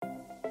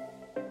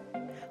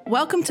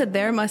Welcome to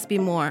There Must Be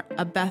More,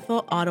 a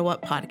Bethel Ottawa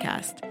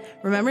podcast.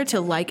 Remember to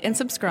like and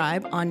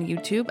subscribe on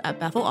YouTube at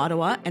Bethel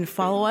Ottawa and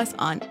follow us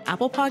on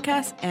Apple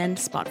Podcasts and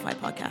Spotify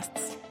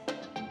Podcasts.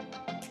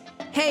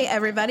 Hey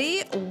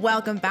everybody,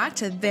 welcome back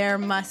to There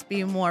Must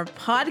Be More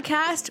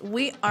podcast.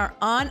 We are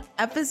on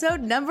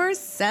episode number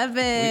 7.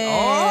 We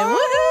are.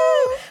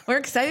 Woohoo! We're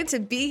excited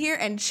to be here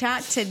and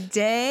chat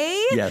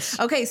today. Yes.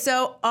 Okay,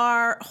 so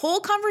our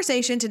whole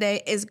conversation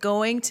today is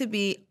going to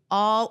be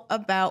all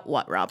about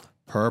what, Rob?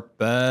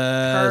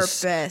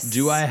 Purpose.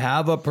 Do I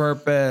have a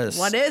purpose?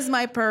 What is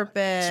my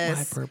purpose?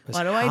 What's my purpose?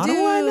 What do I How do?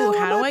 do I know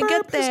How what do my I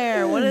get purpose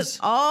there? What is is?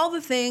 all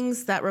the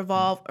things that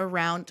revolve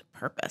around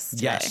purpose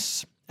today?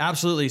 Yes.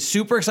 Absolutely.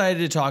 Super excited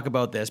to talk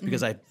about this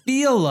because I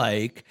feel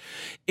like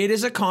it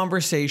is a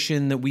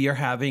conversation that we are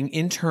having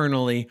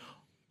internally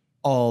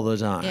all the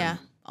time. Yeah,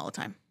 all the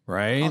time.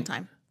 Right? All the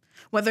time.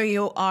 Whether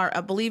you are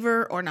a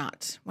believer or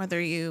not, whether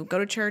you go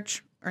to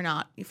church or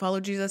not, you follow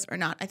Jesus or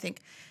not, I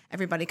think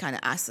everybody kind of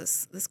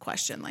asks this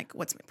question, like,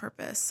 what's my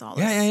purpose? All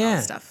this, all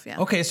this stuff. Yeah.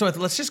 Okay, so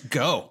let's just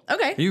go.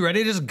 Okay. Are you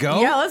ready to just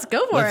go? Yeah, let's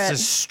go for Let's it.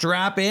 just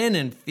strap in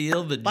and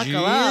feel the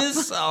Buckle up.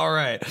 G's. All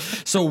right.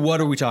 So what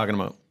are we talking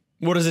about?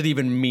 What does it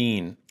even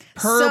mean?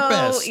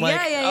 Purpose. So,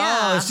 like,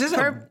 yeah. Oh, it's just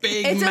a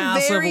big,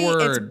 massive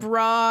word. It's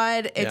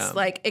broad. It's Yeah.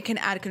 like it can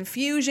add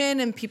confusion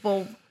and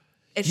people.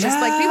 It's just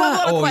like people have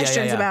a lot of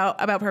questions about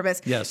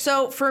purpose. Yes.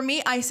 So for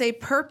me, I say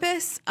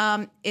purpose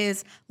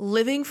is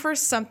living for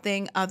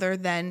something other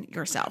than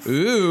yourself.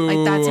 Ooh.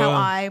 Like that's how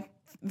I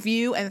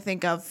view and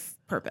think of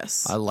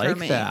purpose. I like for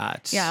me.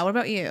 that. Yeah. What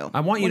about you? I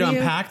want you What to do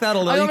unpack that a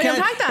little. Oh, you You want me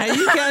to can't, unpack that? hey,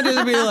 you can't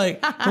just be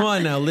like, come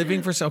on now,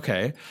 living for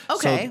okay.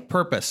 Okay. So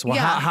purpose. Well,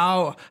 Yeah.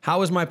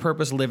 how is my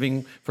purpose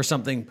living for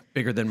something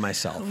bigger than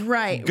myself?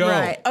 Right, Go.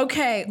 right.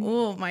 Okay.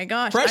 Oh my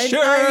gosh. Pressure.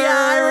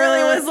 I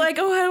really was like,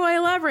 oh, how do I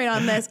elaborate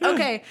on this?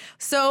 Okay.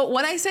 So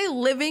when I say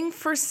living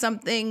for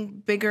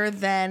something bigger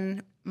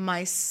than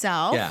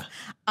myself, Yeah.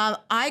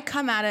 I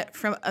come at it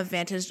from a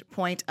vantage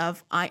point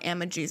of I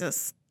am a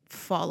Jesus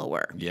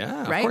follower.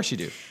 Yeah, Right? of course you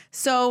do.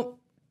 So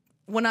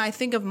when I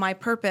think of my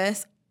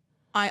purpose,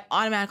 I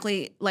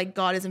automatically, like,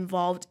 God is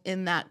involved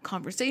in that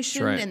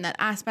conversation, That's right. in that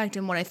aspect,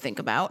 and what I think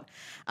about.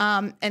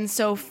 And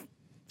so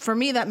for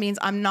me, that means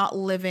I'm not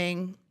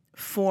living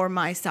for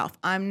myself.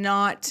 I'm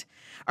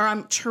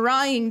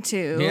trying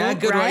to. Yeah,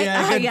 good. Right?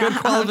 Yeah, good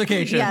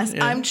qualification. Yes,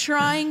 Yeah. I'm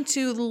trying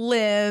to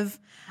live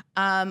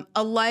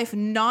a life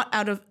not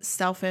out of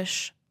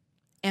selfish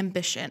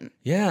ambition,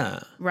 Yeah.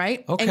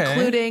 right? Okay.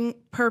 Including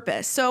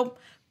purpose. So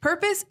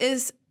purpose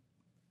is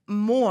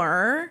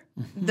more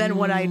than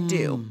what I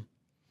do,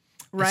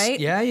 right?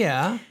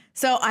 Yeah.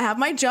 So I have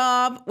my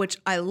job, which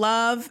I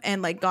love,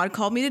 and like God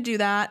called me to do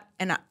that,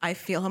 and I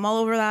feel Him all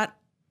over that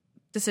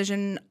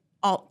decision,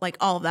 all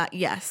of that.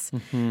 Yes,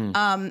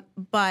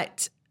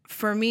 but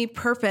for me,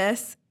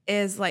 purpose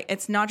is like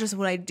it's not just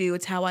what I do;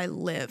 it's how I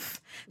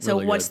live. So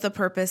Really what's good. the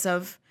purpose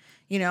of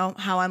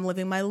how I'm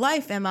living my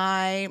life? Am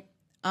I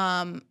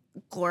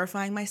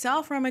glorifying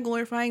myself, or am I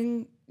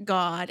glorifying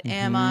God?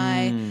 Am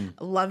I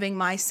loving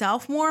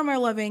myself more? Am I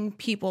loving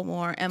people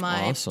more? Am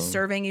I Awesome.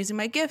 serving using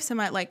my gifts? Am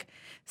I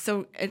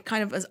so it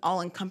kind of is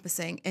all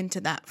encompassing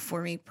into that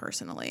for me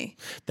personally.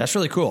 That's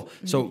really cool.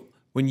 Mm-hmm. So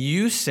when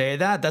you say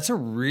that, that's a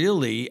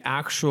really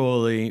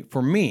actually,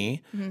 for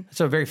me, Mm-hmm. it's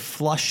a very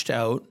flushed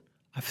out,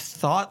 I've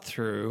thought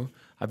through,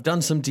 I've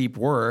done some deep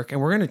work,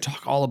 and we're going to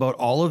talk all about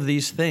all of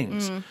these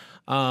things.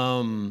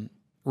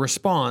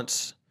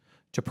 Response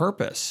to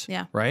purpose.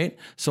 Yeah. Right?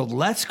 So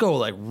let's go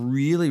like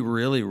really,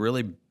 really,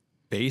 really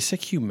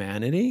basic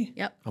humanity.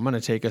 Yep. I'm going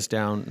to take us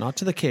down, not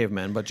to the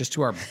cavemen, but just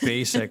to our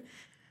basicness.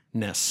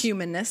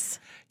 Humanness.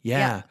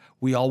 Yeah.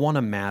 We all want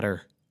to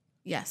matter.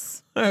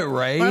 Yes.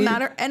 Right? Want to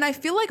matter. And I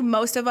feel like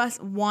most of us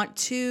want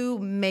to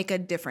make a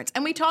difference.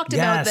 And we talked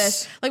about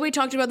this. Yes. Like we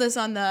talked about this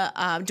on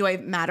the Do I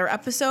Matter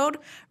episode,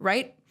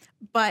 right?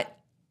 But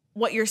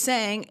what you're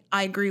saying,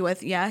 I agree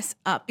with, yes,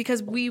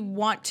 because we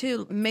want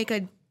to make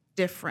a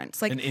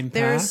difference. Like An impact,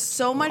 there's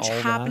so much all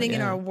that, happening in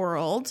yeah. our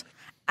world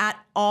at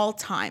all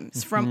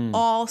times from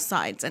all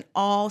sides and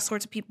all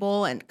sorts of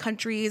people and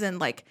countries, and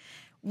like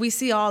we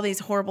see all these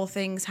horrible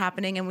things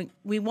happening, and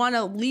we want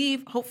to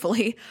leave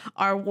hopefully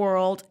our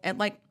world, and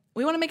like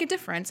we want to make a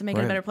difference and make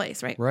it a better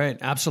place, right? Right,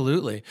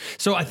 absolutely.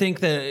 So I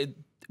think that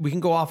we can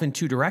go off in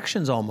two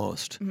directions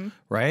almost,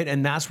 right?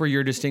 And that's where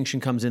your distinction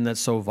comes in that's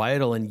so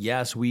vital. And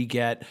yes, we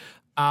get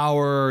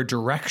our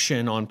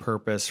direction on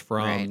purpose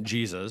from Right.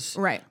 Jesus.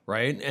 Right.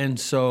 Right. And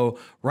so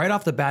right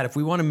off the bat, if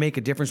we want to make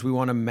a difference, we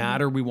want to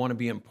matter, we want to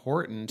be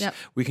important, Yep.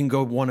 we can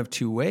go one of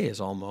two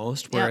ways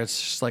almost, where Yep. it's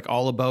just like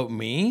all about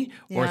me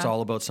or it's Yeah.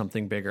 all about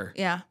something bigger.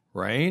 Yeah.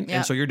 right? Yeah.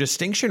 And so your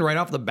distinction right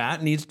off the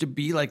bat needs to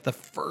be like the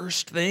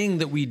first thing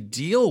that we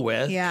deal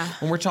with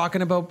when we're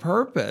talking about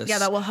purpose. Yeah,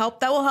 that will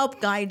help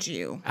guide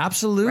you.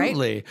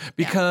 Absolutely. Right?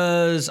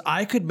 Because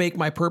I could make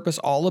my purpose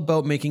all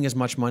about making as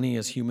much money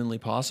as humanly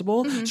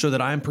possible so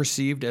that I'm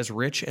perceived as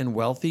rich and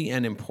wealthy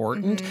and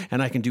important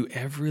and I can do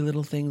every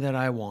little thing that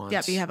I want. Yeah,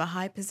 but you have a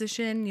high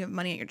position, you have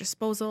money at your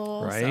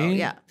disposal. Right? So,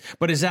 yeah.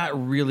 But is that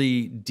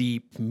really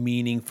deep,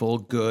 meaningful,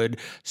 good,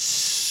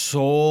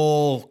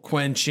 soul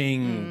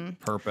quenching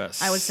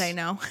purpose? I would say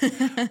no.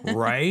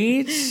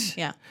 Right?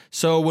 Yeah.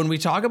 So when we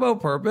talk about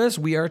purpose,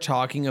 we are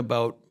talking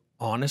about,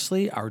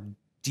 honestly, our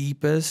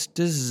deepest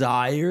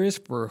desires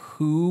for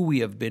who we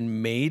have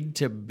been made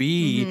to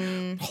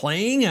be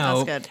playing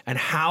out and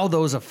how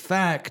those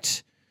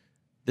affect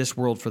this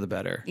world for the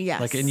better.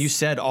 Yes. Like, and you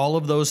said all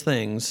of those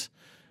things.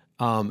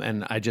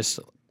 And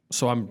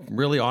so I'm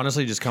really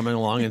honestly just coming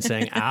along and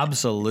saying,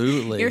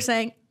 absolutely. You're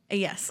saying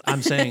yes.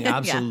 I'm saying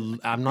absolutely.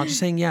 Yeah. I'm not just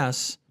saying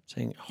yes.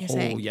 I'm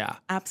saying, yeah.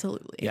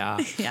 Absolutely. Yeah.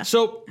 Yeah.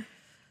 So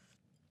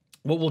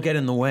what will get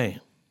in the way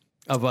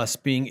of us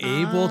being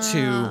able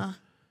to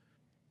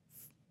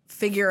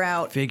figure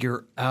out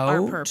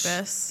our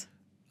purpose,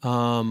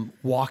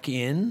 walk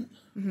in,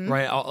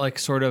 right? Like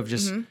sort of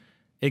just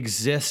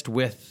exist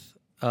with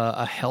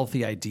a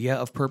healthy idea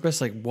of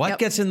purpose. Like what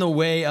gets in the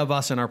way of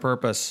us and our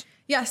purpose?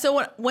 Yeah.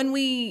 So when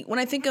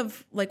I think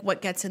of like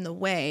what gets in the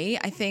way,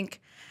 I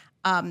think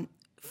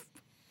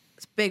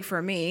it's big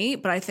for me,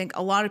 but I think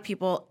a lot of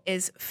people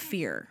is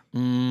fear.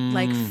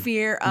 Like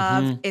fear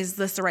of, is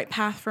this the right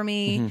path for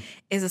me?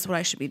 Is this what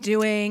I should be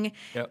doing?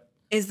 Yep.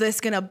 Is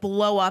this going to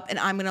blow up and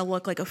I'm going to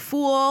look like a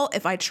fool?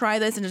 If I try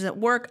this and it doesn't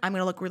work, I'm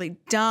going to look really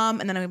dumb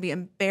and then I'm going to be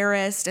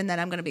embarrassed and then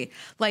I'm going to be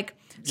like,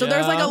 so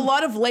there's like a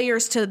lot of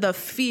layers to the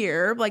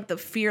fear, like the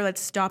fear that's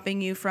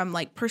stopping you from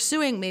like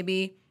pursuing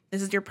maybe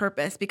this is your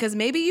purpose, because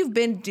maybe you've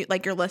been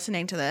like you're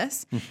listening to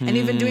this and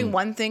you've been doing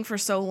one thing for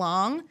so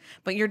long,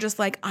 but you're just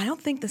like, I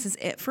don't think this is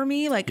it for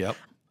me. Like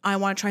I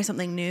want to try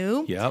something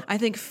new. Yep. I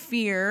think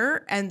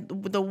fear and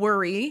the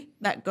worry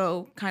that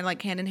go kind of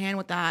like hand in hand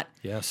with that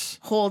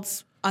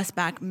holds us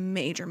back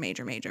major.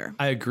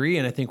 I agree.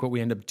 And I think what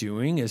we end up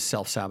doing is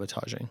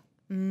self-sabotaging.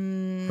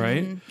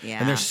 Right? Yeah.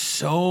 And there's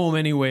so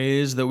many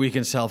ways that we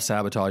can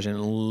self-sabotage,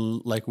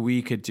 and like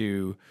we could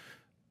do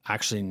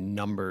actually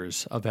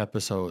numbers of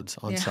episodes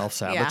on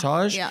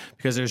self-sabotage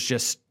because there's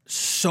just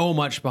so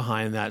much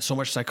behind that, so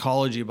much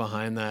psychology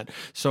behind that,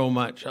 so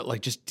much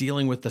like just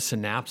dealing with the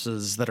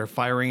synapses that are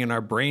firing in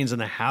our brains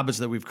and the habits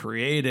that we've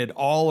created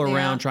all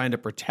around trying to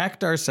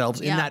protect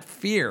ourselves in that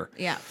fear.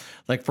 Yeah.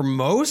 Like for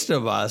most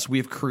of us,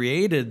 we've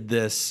created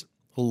this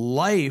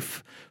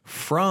life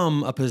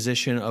from a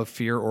position of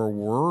fear or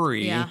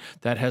worry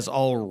that has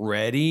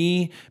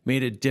already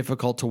made it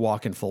difficult to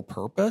walk in full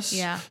purpose.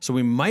 Yeah. So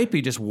we might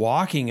be just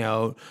walking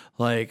out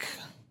like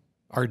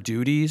our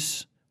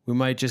duties. We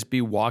might just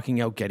be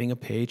walking out, getting a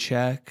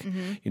paycheck.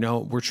 You know,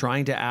 we're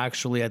trying to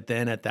actually at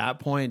that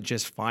point,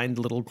 just find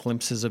little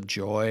glimpses of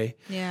joy.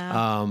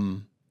 Yeah.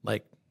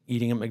 Like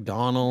eating at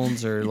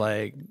McDonald's or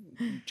like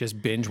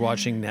just binge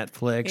watching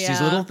Netflix.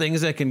 These little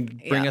things that can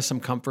bring us some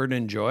comfort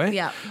and joy.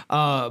 Yeah.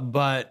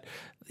 But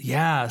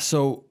yeah,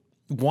 so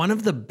one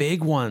of the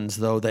big ones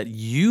though that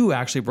you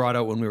actually brought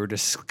out when we were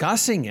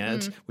discussing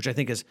it, which I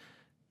think is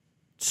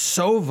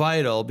so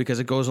vital because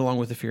it goes along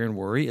with the fear and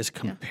worry, is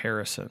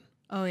comparison.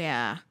 Oh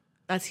yeah.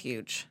 That's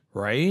huge.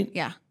 Right?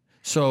 Yeah.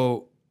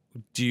 So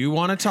do you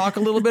want to talk a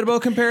little bit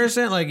about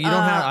comparison? Like you don't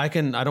have, I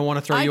don't want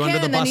to throw you under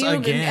the bus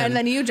again. And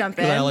then you jump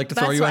in. I like to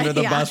throw you under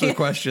the bus with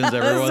questions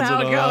every once in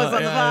a while.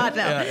 That's how it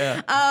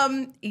goes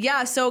on the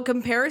pod. So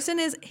comparison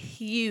is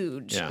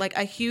huge, like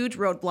a huge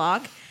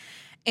roadblock.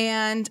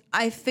 And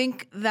I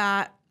think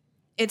that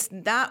it's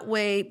that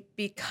way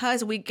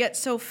because we get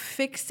so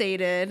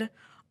fixated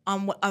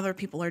on what other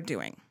people are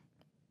doing.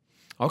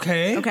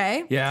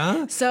 Okay.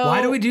 Yeah. So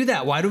why do we do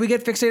that? Why do we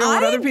get fixated on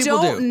what other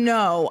people do? I don't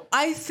know.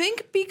 I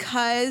think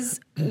because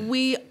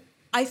we're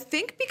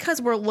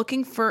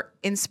looking for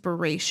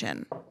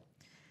inspiration.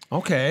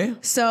 Okay.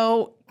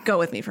 So go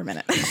with me for a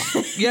minute.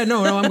 Yeah,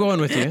 no, I'm going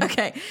with you.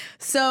 Okay.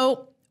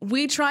 So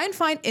we try and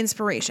find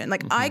inspiration.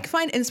 Like I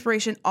find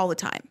inspiration all the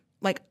time.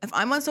 Like if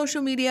I'm on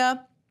social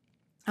media,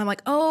 I'm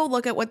like, oh,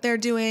 look at what they're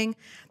doing.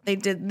 They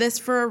did this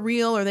for a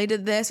reel, or they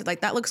did this.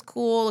 Like that looks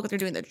cool. Look what they're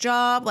doing their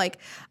job. Like,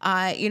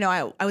 I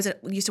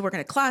used to work in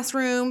a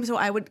classroom, so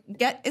I would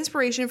get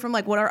inspiration from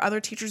like what are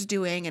other teachers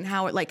doing and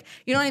how it like,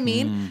 you know what I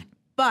mean?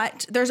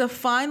 But there's a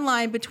fine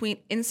line between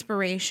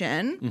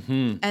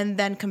inspiration and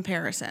then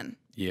comparison.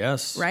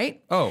 Yes.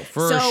 Right? Oh,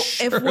 for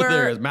sure. If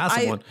there is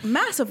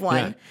massive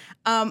one.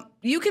 Yeah.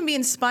 You can be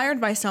inspired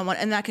by someone,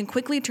 and that can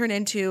quickly turn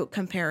into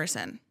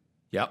comparison.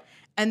 Yep.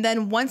 And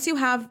then once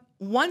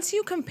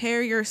you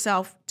compare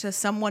yourself to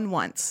someone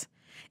once,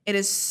 it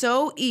is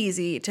so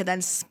easy to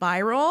then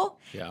spiral,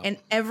 Yeah. and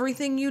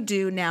everything you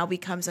do now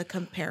becomes a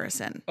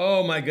comparison.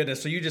 Oh my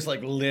goodness. So you just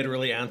like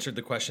literally answered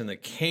the question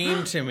that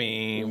came to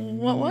me.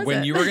 What was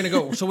when it? you were going to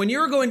go. So when you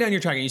were going down your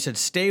track and you said,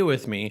 stay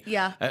with me.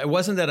 Yeah. It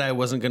wasn't that I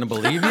wasn't going to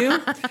believe you.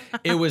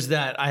 It was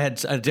that I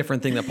had a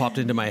different thing that popped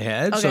into my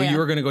head. So yeah. you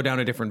were going to go down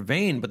a different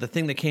vein. But the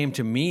thing that came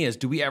to me is,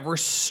 do we ever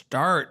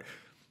start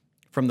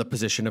from the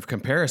position of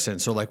comparison?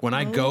 So like when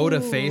I go to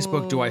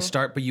Facebook, do I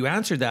start? But you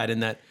answered that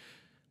in that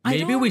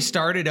maybe we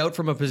started out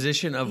from a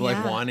position of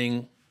like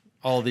wanting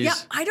all these. Yeah,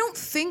 I don't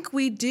think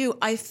we do.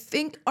 I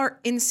think our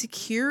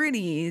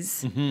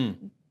insecurities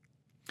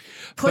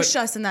push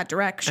us in that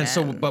direction. And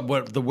so, but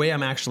what the way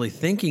I'm actually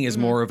thinking is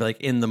more of like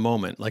in the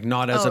moment, like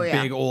not as a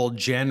big old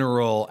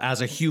general,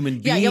 as a human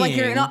being. Yeah,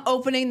 you're not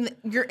opening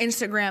your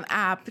Instagram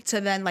app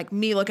to then like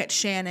me look at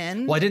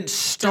Shannon. Well, I didn't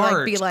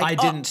start. be like, I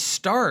didn't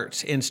start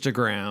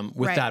Instagram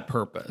with Right. that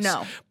purpose.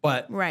 No.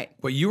 But Right.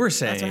 what you were what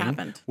saying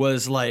happened.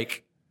 was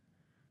like,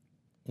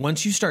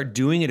 once you start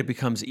doing it, it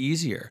becomes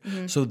easier.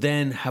 So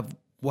then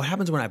what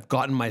happens when I've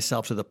gotten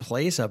myself to the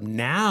place of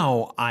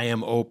now I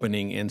am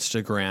opening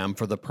Instagram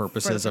for the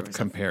purposes of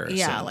comparison.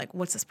 Yeah, like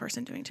what's this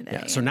person doing today?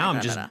 Yeah, so now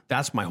I'm just,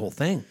 that's my whole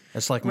thing.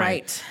 It's like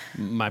Right.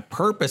 my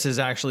purpose is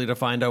actually to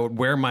find out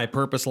where my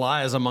purpose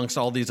lies amongst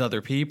all these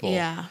other people.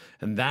 Yeah.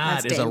 And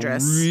that That's is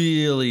dangerous. a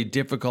really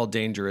difficult,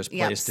 dangerous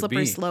place to slippery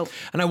be. slope.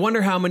 And I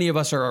wonder how many of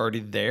us are already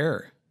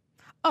there.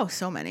 Oh,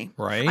 so many.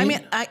 Right? I mean,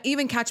 I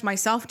even catch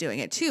myself doing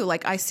it too.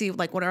 Like I see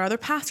like what are other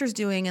pastors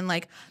doing and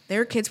like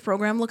their kids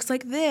program looks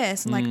like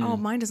this. And like, oh,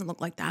 mine doesn't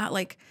look like that.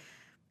 Like,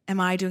 am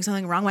I doing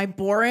something wrong? Am I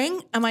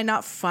boring? Am I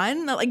not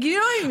fun? Like, you know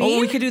what I mean?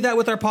 Oh, we could do that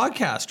with our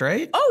podcast,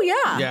 right? Oh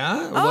yeah.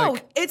 Yeah? Oh,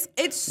 Like-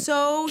 it's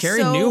so Carrie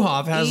so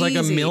Newhoff has like a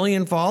easy.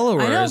 million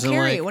followers. I know, and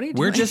Carrie, like, what are you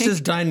we're doing? just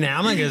as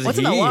dynamic as What's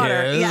he in the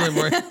water? is. Yeah. And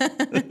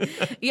we're-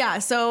 Yeah.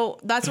 So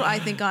that's what I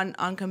think on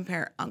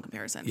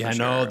comparison. Yeah, for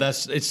no,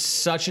 sure. it's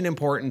such an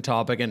important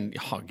topic, and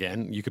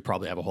again, you could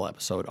probably have a whole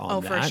episode on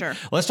Oh, that. for sure.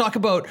 Let's talk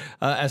about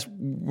as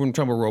we're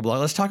talking about Roblox.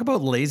 Let's talk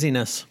about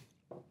laziness.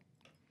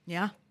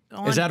 Yeah. Go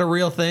on. Is that a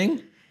real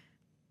thing?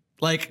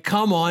 Like,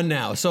 come on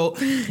now. So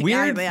weird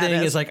yeah, it thing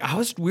is. is like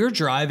we were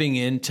driving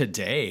in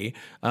today,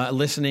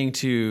 listening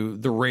to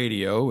the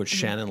radio, which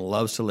Shannon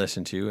loves to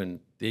listen to, and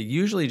they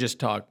usually just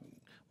talk.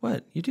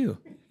 What you do?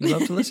 You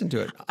love to listen to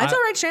it. That's all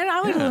right, Shannon.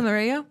 I like it on the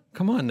radio.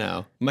 Come on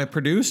now. My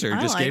producer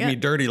just like gave me it.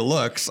 dirty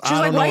looks. She's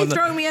like, why are you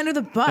throwing me under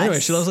the bus? Anyway,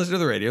 she loves listening to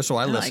the radio, so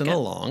I listen it.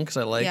 along because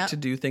I like Yeah. to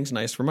do things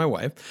nice for my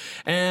wife.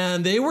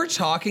 And they were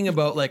talking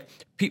about like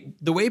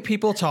the way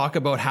people talk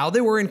about how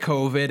they were in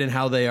COVID and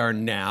how they are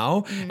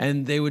now.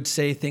 And they would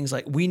say things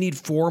like, we need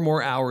 4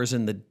 more hours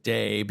in the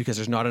day because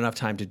there's not enough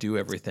time to do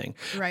everything.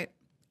 Right.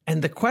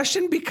 And the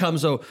question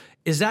becomes,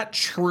 is that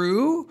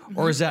true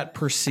or is that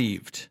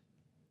perceived?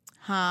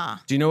 Huh.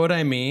 Do you know what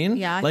I mean?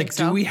 Yeah, I like, think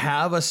so. do we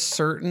have a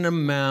certain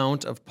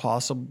amount of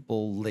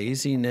possible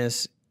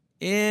laziness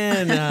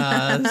in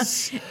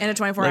us? In a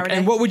 24-hour day.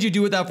 And what would you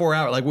do with that 4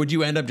 hour? Like, would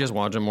you end up just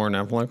watching more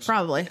Netflix?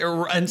 Probably.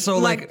 And so,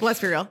 like,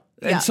 Let's be real.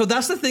 and so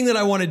that's the thing that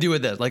I want to do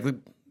with this. Like,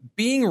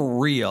 being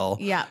real.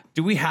 Yeah.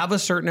 Do we have a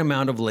certain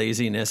amount of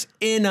laziness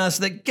in us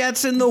that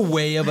gets in the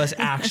way of us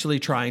actually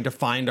trying to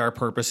find our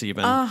purpose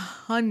even?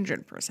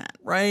 100%.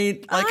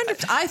 Right?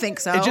 Like, I think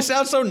so. it just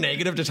sounds so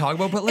negative to talk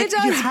about, but like, It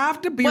does. you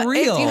have to be But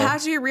real. You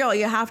have to be real.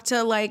 You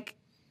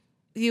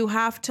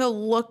have to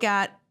look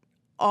at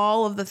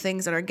all of the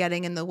things that are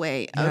getting in the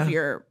way of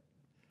your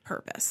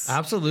purpose.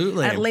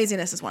 Absolutely. And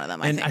laziness is one of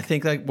them, And I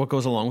think like what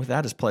goes along with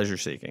that is pleasure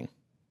seeking.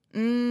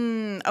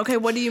 Okay,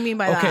 what do you mean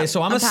by that? Okay,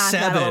 so I'm a Unpack that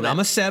a 7. little bit. I'm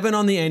a 7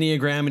 on the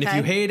Enneagram, and if Okay.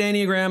 you hate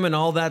Enneagram and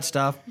all that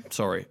stuff,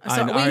 sorry.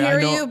 So we hear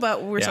you,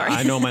 but we're sorry.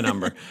 I know my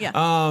number.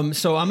 Yeah.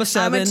 So I'm a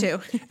 7.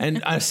 2.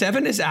 And a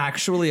 7 is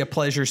actually a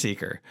pleasure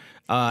seeker,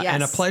 and a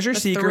Yes, pleasure the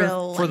seeker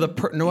thrill for the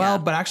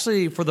and- but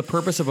actually for the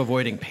purpose of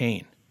avoiding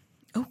pain.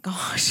 Oh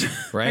gosh.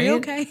 Right? Are you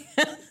okay?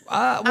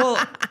 Well,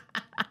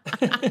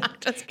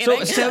 Just so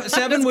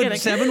kidding.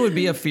 7 would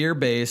be a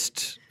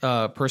fear-based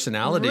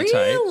personality type.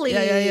 Really?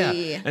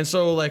 Yeah. And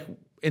so like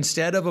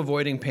instead of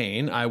avoiding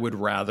pain, I would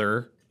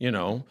rather,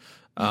 Have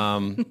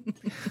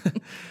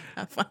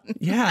fun.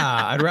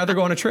 yeah, I'd rather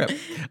go on a trip.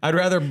 I'd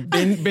rather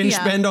binge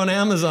spend on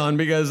Amazon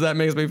because that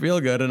makes me feel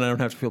good and I don't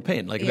have to feel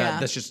pain. Like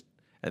that's just,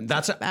 and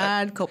that's a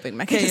Bad coping okay.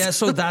 mechanism. Yeah,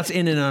 so that's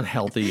in an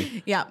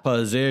unhealthy Yeah.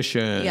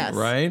 position, Yes.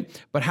 right?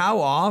 But how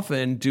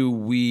often do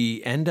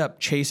we end up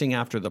chasing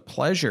after the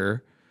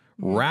pleasure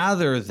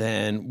rather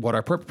than what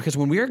our purpose? Because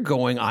when we are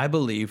going, I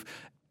believe,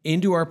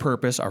 into our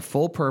purpose, our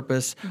full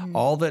purpose,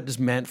 all that is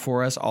meant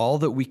for us, all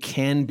that we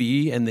can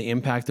be and the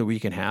impact that we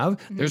can have,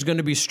 there's going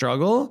to be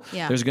struggle.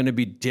 Yeah. There's going to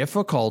be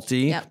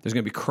difficulty. Yep. There's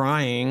going to be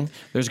crying.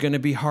 There's going to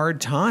be hard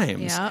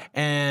times. Yep.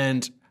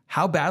 And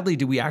how badly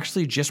do we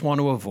actually just want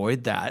to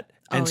avoid that?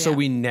 And Oh, so yeah.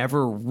 we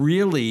never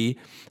really,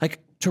 like,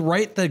 to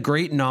write the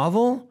great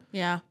novel,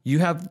 Yeah. you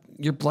have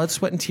your blood,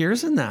 sweat, and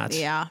tears in that.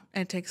 Yeah.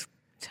 It takes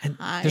time.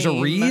 There's a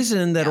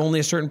reason that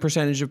only a certain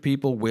percentage of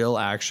people will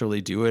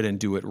actually do it and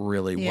do it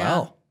really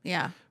well.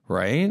 Yeah.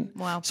 Right?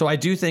 Wow. So I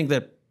do think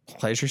that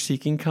pleasure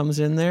seeking comes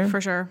in there.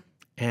 For sure.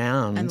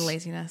 And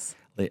laziness.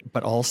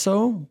 But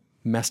also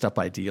messed up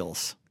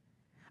ideals.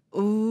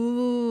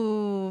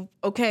 Ooh.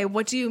 Okay.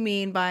 What do you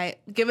mean by,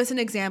 give us an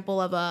example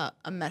of a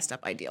messed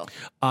up ideal?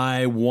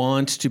 I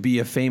want to be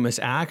a famous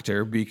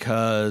actor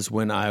because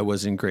when I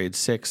was in grade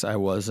 6, I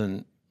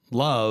wasn't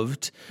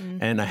loved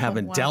and I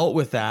haven't dealt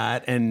with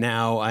that. And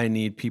now I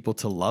need people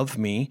to love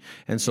me.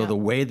 And so the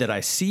way that I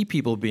see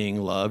people being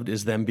loved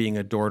is them being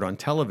adored on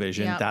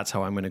television. Yep. That's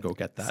how I'm going to go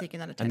get that. Seeking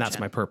that attention. And that's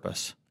my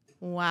purpose.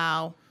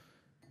 Wow.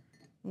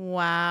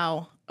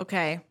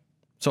 Okay.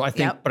 So I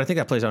think, but I think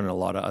that plays out in a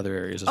lot of other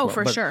areas as well.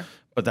 For sure.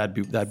 But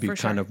that'd be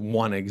kind of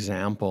one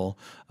example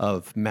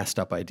of messed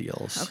up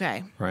ideals.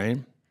 Okay. Right.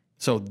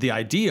 So the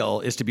ideal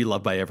is to be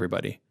loved by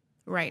everybody.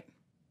 Right.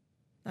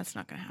 That's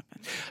not going to happen.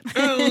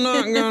 It's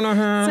not going to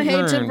happen. So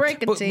I hate to break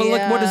it to But you.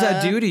 like, what does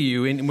that do to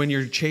you? And when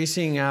you're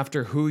chasing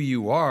after who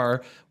you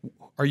are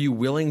you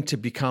willing to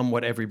become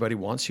what everybody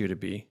wants you to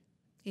be?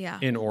 Yeah.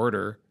 In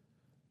order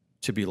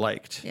to be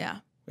liked. Yeah.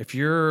 If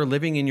you're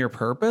living in your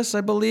purpose,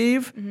 I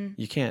believe,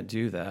 you can't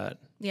do that.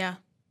 Yeah.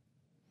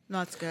 No,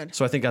 that's good.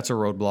 So I think that's a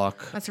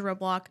roadblock. That's a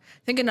roadblock.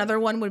 I think another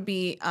one would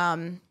be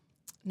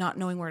not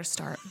knowing where to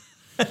start.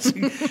 That's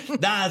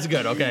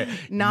good. Okay.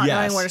 Not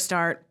knowing where to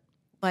start.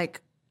 Like,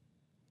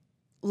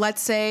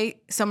 let's say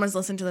someone's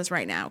listening to this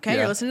right now. Okay.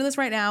 You're listening to this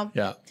right now.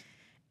 Yeah.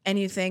 And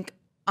you think,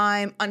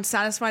 I'm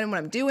unsatisfied in what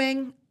I'm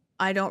doing.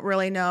 I don't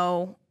really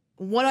know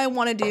what I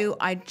want to do.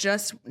 I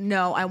just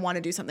know I want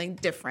to do something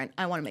different.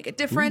 I want to make a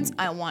difference. Ooh.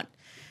 I want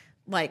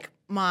like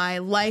my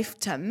life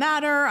to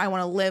matter. I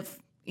want to live,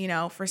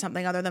 for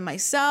something other than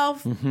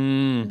myself.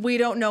 Mm-hmm. We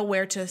don't know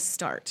where to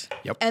start.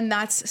 Yep. And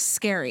that's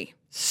scary.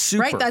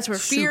 Super, right? That's where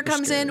fear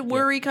comes in,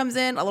 worry comes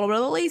in, a little bit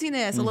of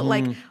laziness, a little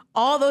like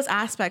all those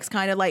aspects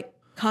kind of like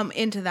come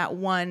into that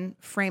one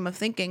frame of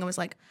thinking. I was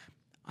like,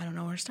 I don't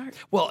know where to start.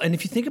 Well, and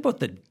if you think about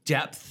the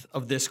depth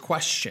of this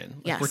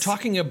question, we're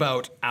talking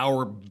about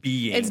our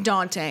being. It's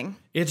daunting.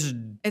 It's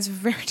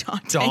very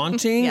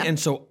daunting. And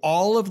so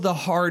all of the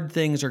hard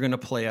things are going to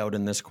play out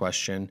in this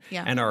question.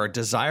 Yeah. And our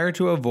desire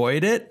to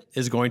avoid it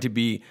is going to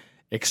be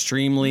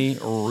extremely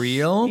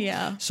real.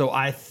 Yeah. So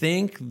I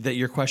think that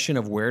your question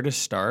of where to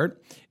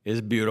start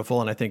is beautiful.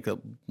 And I think that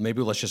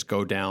maybe let's just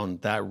go down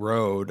that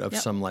road of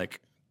some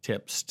like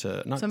tips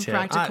to, not some tips.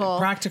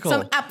 practical.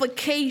 Some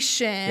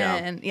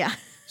application. Yeah.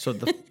 So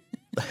do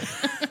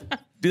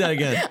that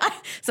again.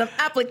 Some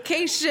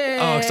application.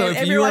 Oh, so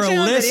if you were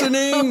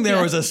listening,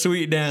 there was a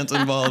sweet dance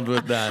involved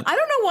with that. I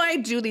don't know why I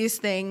do these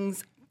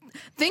things.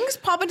 Things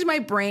pop into my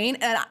brain,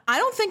 and I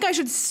don't think I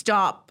should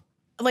stop.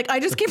 Like, I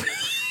just keep...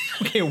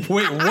 Okay,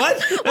 wait,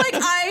 what? Like,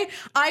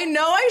 I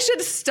know I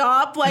should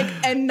stop, like,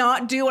 and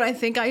not do what I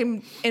think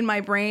I'm in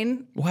my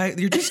brain. Why?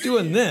 You're just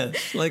doing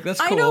this. Like, that's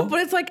cool. I know,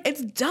 but it's like,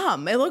 it's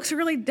dumb. It looks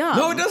really dumb.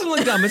 No, it doesn't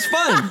look dumb. It's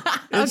fun.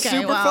 It's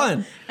super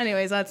fun.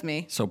 Anyways, that's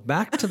me. So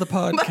back to the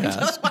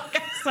podcast.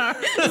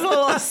 Sorry, just a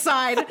little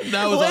aside.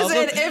 That was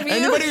awesome.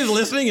 Anybody who's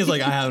listening is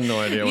like, I have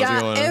no idea what's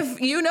going on. If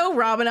you know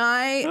Rob and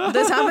I,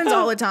 this happens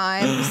all the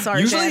time.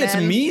 Sorry, usually Shannon. It's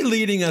me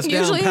leading us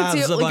down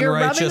paths of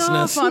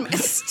unrighteousness.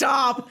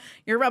 Stop.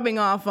 You're rubbing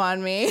off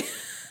on me.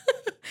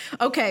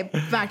 Okay,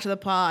 back to the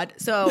pod.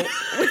 So...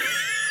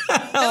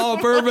 Oh,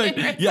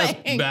 perfect. Yes,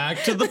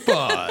 back to the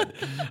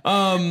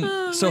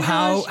pod. So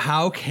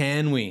how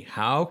can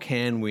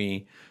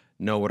we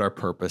know what our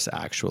purpose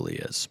actually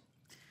is?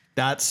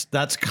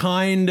 That's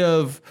kind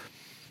of,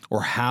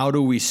 or how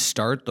do we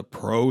start the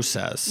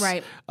process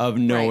of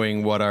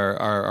knowing what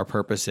our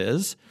purpose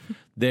is?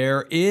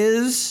 There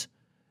is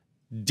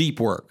deep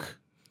work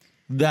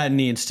that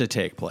needs to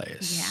take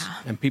place. Yeah.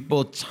 And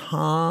people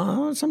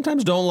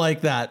sometimes don't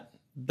like that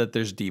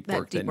there's deep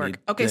work.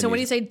 Okay, so when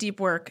you say deep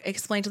work,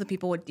 explain to the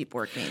people what deep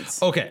work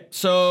means. Okay,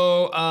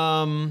 so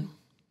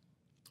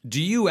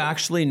do you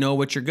actually know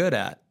what you're good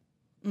at?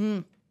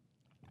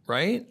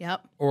 Right?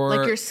 Yep. Or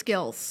like your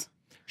skills.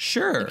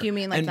 Sure. Like you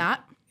mean like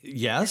that?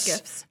 Yes.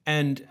 Gifts.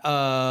 And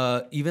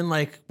even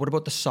like, what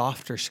about the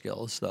softer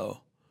skills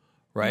though?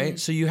 Right?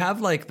 So you have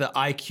like the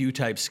IQ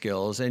type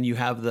skills and you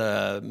have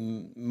the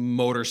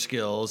motor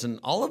skills and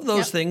all of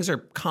those things are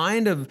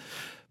kind of,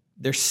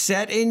 they're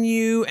set in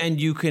you and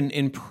you can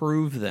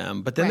improve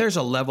them. But then there's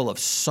a level of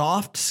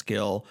soft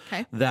skill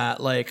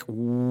that like,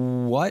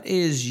 what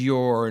is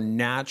your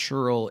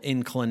natural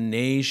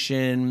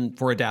inclination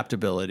for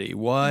adaptability?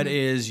 What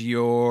is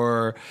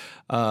your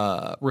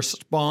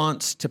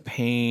response to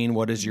pain?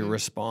 What is your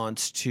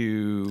response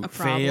to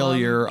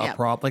failure? A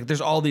problem? Like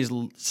there's all these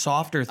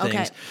softer things.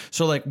 Okay.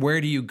 So like, where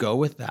do you go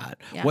with that?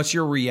 Yeah. What's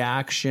your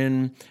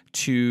reaction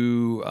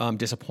to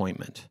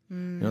disappointment?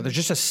 There's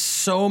just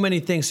so many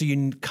things. So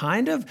you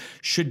kind of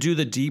should do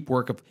the deep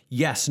work of,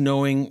 yes,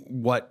 knowing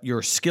what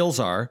your skills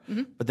are,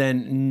 but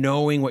then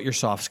knowing what your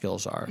soft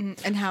skills are.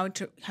 And how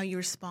you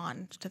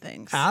respond to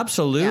things.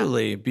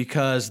 Absolutely,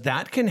 because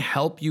that can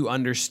help you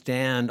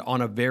understand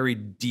on a very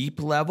deep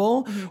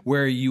level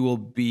where you will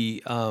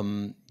be,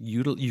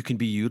 you can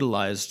be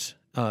utilized.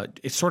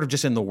 It's sort of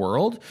just in the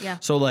world. Yeah.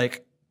 So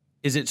like,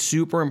 is it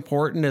super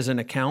important as an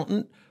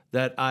accountant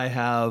that I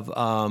have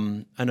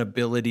an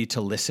ability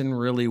to listen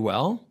really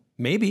well?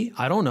 Maybe.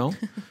 I don't know.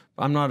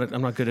 I'm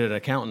not good at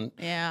accounting.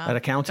 Yeah.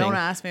 Accounting. Don't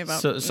ask me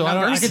about So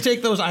I can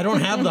take those. I don't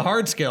have the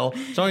hard skill,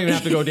 so I don't even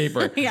have to go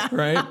deeper. Yeah.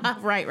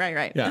 Right?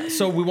 Right. Yeah.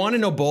 So we want to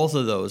know both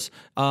of those.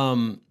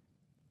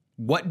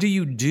 What do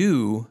you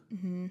do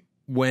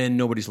when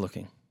nobody's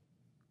looking?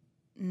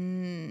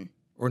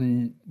 Or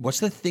what's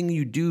the thing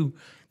you do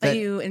that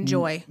you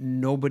enjoy?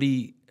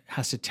 Nobody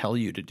has to tell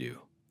you to do.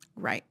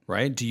 Right.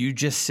 Right? Do you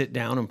just sit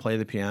down and play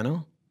the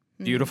piano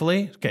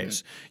beautifully? Okay.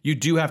 So you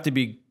do have to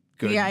be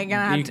good. Yeah,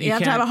 you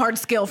have to have a hard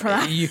skill for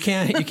that. You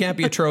can't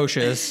be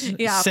atrocious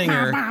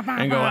singer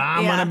and go,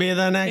 I'm going to be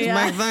the next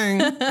big thing.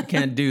 You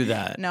can't do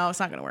that. No, it's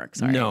not going to work.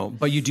 Sorry. No,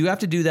 but you do have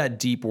to do that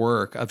deep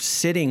work of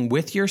sitting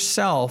with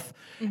yourself.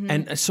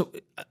 And so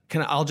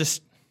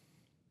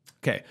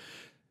okay.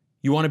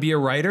 You want to be a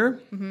writer?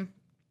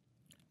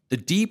 The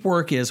deep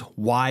work is,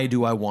 why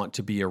do I want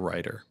to be a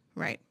writer?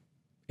 Right.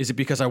 Is it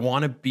because I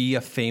want to be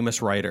a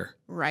famous writer?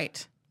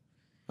 Right.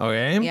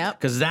 Okay. Yep.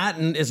 Because that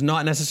is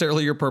not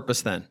necessarily your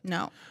purpose then.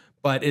 No.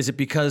 But is it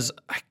because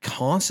I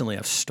constantly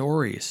have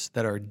stories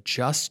that are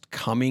just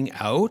coming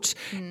out,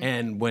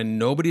 and when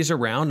nobody's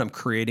around, I'm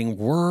creating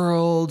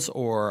worlds,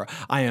 or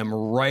I am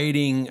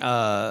writing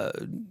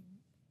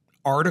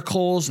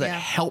articles that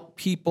help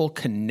people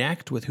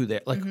connect with who they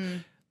like.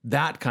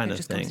 That kind of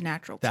thing. Comes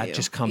natural to that you.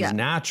 just comes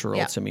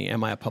natural to me.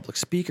 Am I a public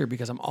speaker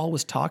because I'm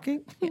always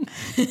talking?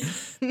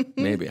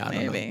 Maybe, I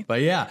don't know. But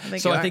yeah, I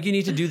think you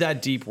need to do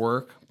that deep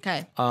work.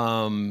 Okay.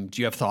 Do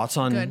you have thoughts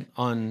on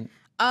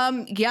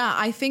yeah,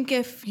 I think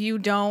if you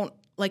don't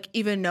like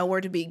even know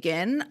where to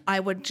begin, I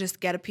would just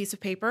get a piece of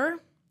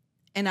paper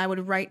and I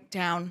would write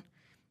down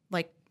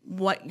like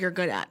what you're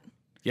good at.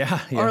 Yeah.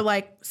 Or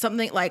like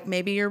something like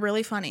maybe you're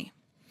really funny.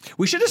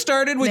 We should have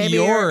started with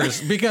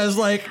yours because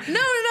like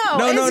No.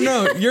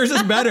 Yours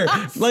is better.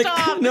 Like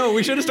no,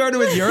 we should have started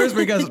with yours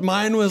because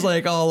mine was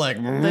like all like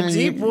the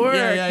deep work.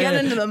 Get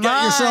into the mind.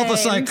 Get yourself a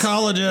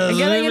psychologist.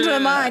 Getting into the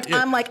mind.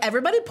 I'm like,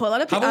 everybody pull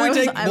out a piece.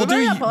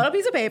 Pull out a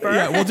piece of paper.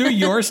 Yeah, we'll do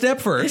your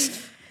step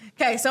first.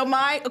 Okay, so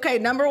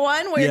number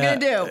one, what you're gonna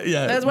do.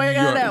 Yeah, that's what you're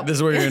gonna do. This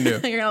is what you're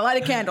gonna do. You're gonna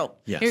light a candle.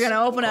 Yes. You're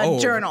gonna open a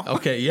journal.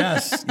 Okay,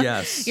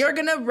 yes. You're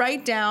gonna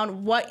write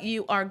down what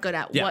you are good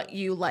at, what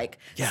you like.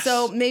 Yes.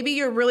 So maybe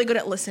you're really good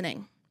at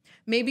listening.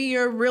 Maybe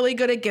you're really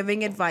good at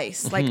giving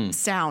advice, like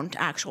sound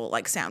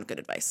good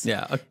advice.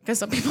 Yeah. Because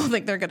some people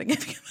think they're good at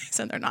giving advice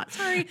and they're not.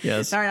 Sorry.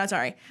 Yes. Sorry, not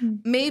sorry.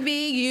 Maybe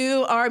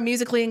you are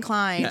musically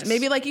inclined. Yes.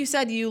 Maybe, like you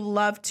said, you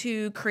love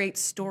to create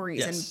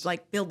stories and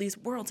like build these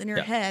worlds in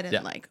your head and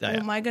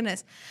oh my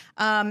goodness.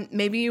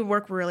 Maybe you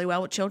work really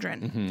well with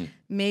children.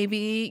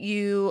 Maybe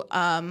you,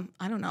 I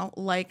don't know,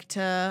 like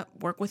to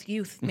work with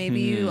youth.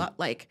 Maybe you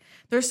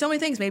there's so many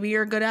things. Maybe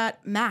you're good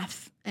at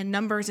math and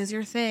numbers is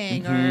your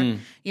thing, or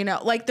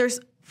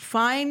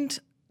find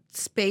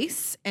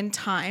space and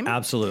time.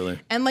 Absolutely.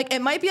 And like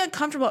it might be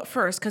uncomfortable at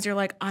first because you're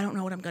like, I don't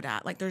know what I'm good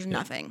at. Like there's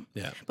nothing.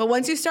 Yeah. But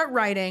once you start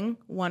writing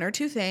one or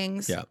two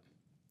things,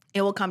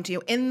 it will come to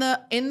you. In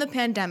the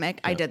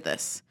pandemic, I did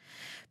this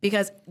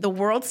because the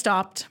world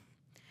stopped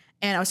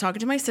and I was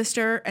talking to my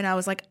sister and I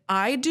was like,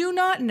 I do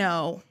not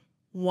know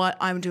what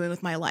I'm doing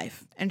with my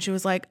life. And she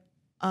was like,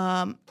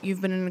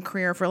 you've been in a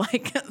career for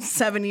like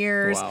 7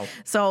 years. Wow.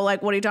 So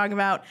like, what are you talking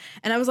about?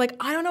 And I was like,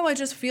 I don't know. I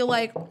just feel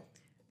like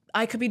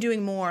I could be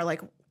doing more.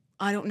 Like,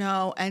 I don't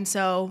know. And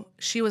so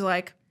she was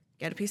like,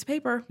 get a piece of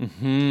paper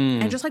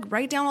and just like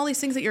write down all these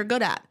things that you're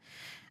good at.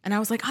 And I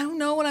was like, I don't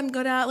know what I'm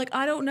good at. Like,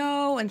 I don't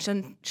know.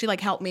 And she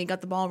like helped me,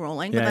 got the ball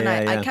rolling. But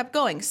then I kept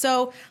going.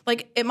 So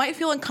like, it might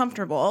feel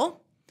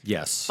uncomfortable.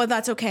 Yes. But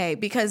that's okay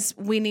because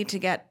we need to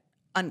get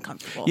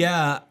uncomfortable.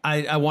 Yeah.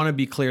 I want to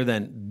be clear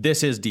then.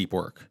 This is deep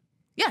work.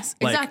 Yes,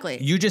 Like,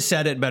 exactly. You just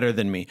said it better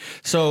than me.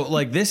 So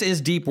like this is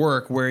deep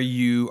work where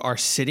you are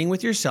sitting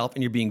with yourself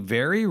and you're being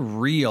very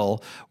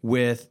real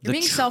with the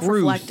being truth.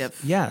 self-reflective.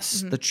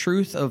 Yes, the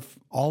truth of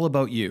all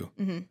about you.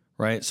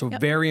 Right? So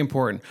very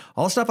important.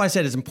 All the stuff I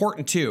said is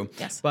important too.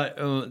 Yes. But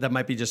that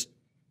might be just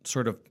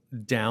sort of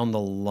down the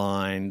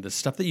line, the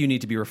stuff that you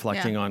need to be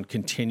reflecting on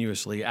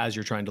continuously as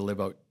you're trying to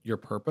live out your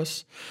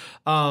purpose.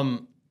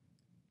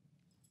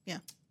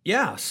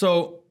 Yeah.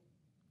 So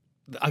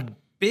a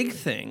big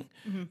thing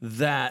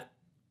that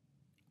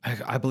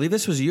I believe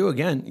this was you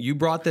again. You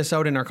brought this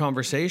out in our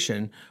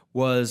conversation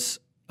was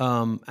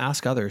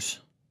ask others.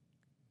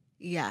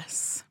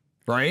 Yes.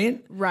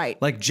 Right?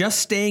 Right. Like just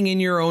staying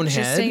in your own head.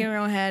 Just staying in your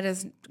own head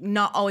is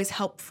not always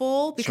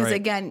helpful because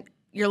again,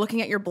 you're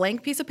looking at your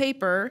blank piece of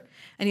paper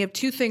and you have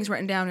two things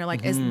written down. You're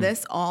like, is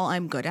this all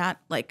I'm good at?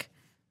 Like,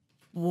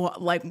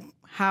 what? Like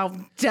how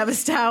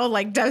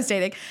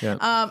devastating.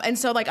 Yeah. And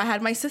so like I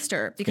had my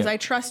sister because I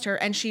trust her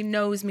and she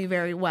knows me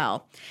very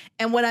well.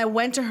 And when I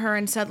went to her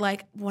and said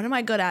like, what am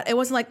I good at? It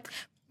wasn't like,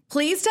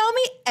 please tell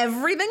me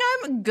everything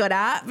I'm good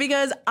at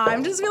because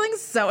I'm just feeling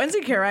so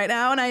insecure right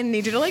now and I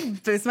need you to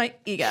like boost my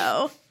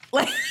ego.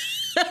 Like,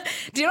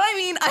 do you know what I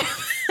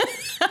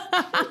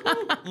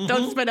mean?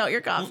 Don't spit out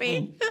your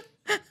coffee.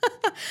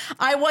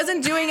 I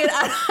wasn't doing it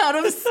out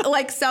of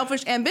like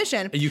selfish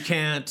ambition. You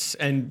can't,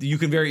 and you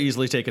can very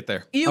easily take it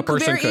there. You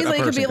could very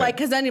easily could be like,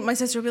 because then my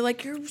sister would be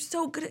like, "You're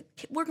so good at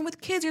working with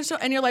kids.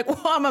 And you're like,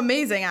 well, I'm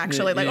amazing,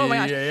 actually. Like, oh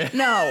my gosh,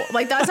 no,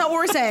 like that's not what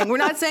we're saying. We're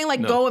not saying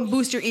like go and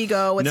boost your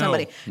ego with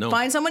somebody.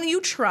 Find someone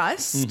you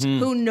trust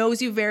who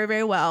knows you very,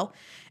 very well,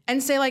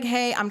 and say like,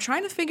 hey, I'm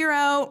trying to figure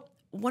out,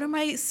 what are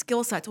my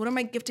skill sets? What are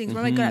my giftings?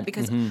 What am I good at?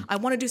 Because I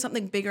want to do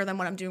something bigger than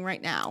what I'm doing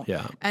right now.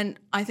 Yeah. And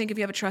I think if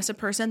you have a trusted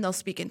person, they'll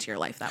speak into your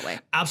life that way.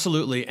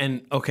 Absolutely.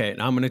 And okay,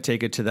 now I'm going to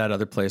take it to that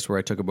other place where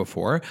I took it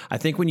before. I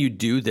think when you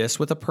do this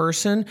with a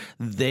person,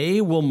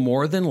 they will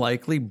more than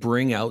likely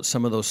bring out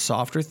some of those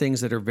softer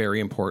things that are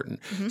very important.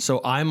 So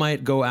I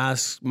might go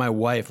ask my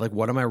wife, like,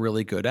 what am I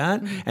really good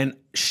at? And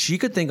she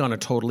could think on a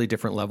totally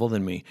different level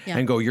than me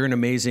and go, you're an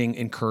amazing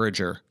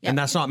encourager. And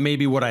that's not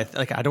maybe what I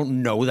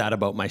don't know that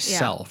about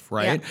myself,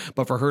 right? Yeah.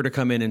 But for her to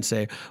come in and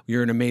say,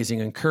 you're an amazing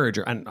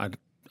encourager, and I'm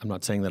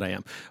not saying that I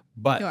am,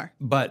 but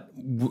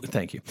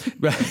thank you.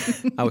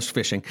 I was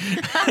fishing.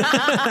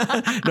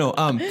 No,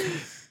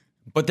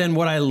 but then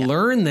what I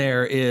learned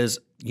there is,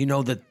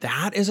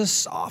 that is a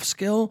soft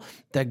skill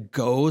that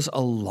goes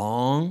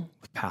along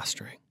with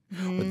pastoring.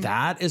 But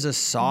that is a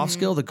soft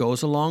skill that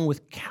goes along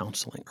with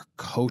counseling or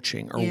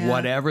coaching or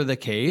whatever the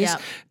case.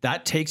 Yep.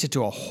 That takes it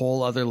to a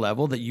whole other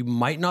level that you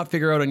might not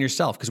figure out on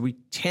yourself, because we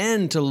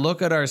tend to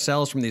look at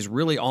ourselves from these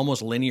really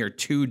almost linear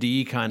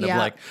 2D kind of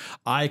like,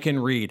 I can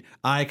read,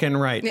 I can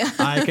write,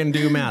 I can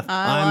do math,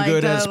 I'm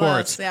good at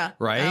sports,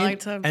 right? I like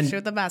to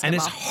shoot the basketball. And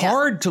it's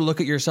hard to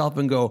look at yourself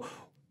and go,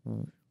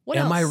 what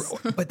am I?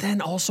 But then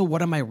also,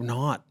 what am I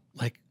not?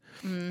 Like,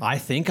 I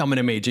think I'm an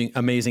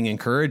amazing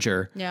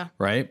encourager. Yeah.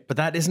 Right. But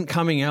that isn't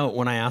coming out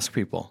when I ask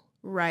people.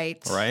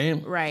 Right.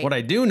 What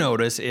I do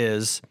notice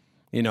is,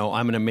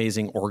 I'm an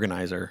amazing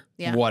organizer.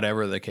 Yeah.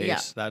 Whatever the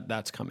case,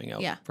 that's coming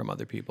out from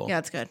other people. Yeah,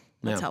 that's good.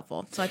 That's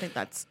helpful. So I think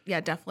that's,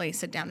 definitely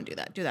sit down and do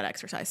that. Do that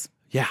exercise.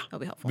 Yeah. That'll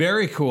be helpful.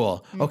 Very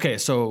cool. Okay.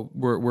 So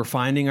we're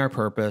finding our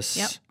purpose.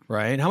 Yep.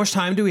 Right. How much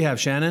time do we have,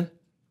 Shannon?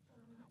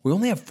 We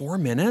only have 4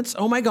 minutes.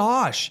 Oh my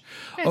gosh.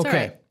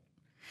 Okay.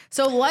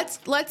 So let's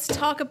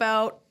talk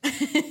about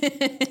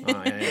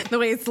the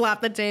way you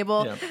slap the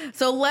table. Yep.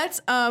 So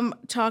let's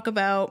talk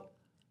about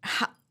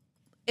how,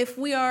 if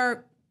we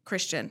are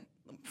Christian,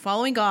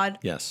 following God.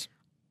 Yes.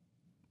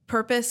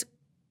 Purpose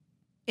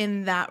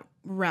in that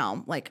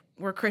realm. Like,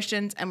 we're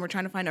Christians and we're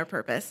trying to find our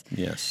purpose.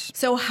 Yes.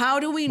 So how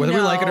do we whether know?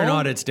 we like it or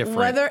not, it's different.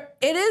 Whether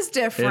it is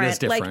different. It is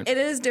different. Like, it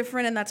is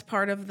different, and that's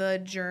part of the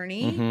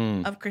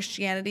journey of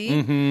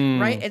Christianity,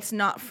 right? It's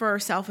not for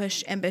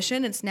selfish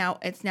ambition. It's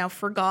now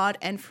for God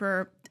and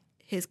for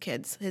his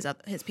kids,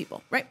 his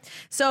people, right?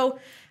 So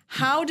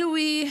how do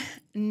we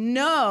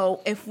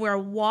know if we're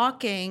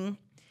walking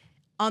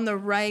on the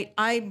right,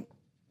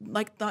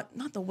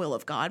 not the will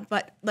of God,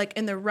 but like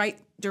in the right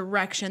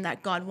direction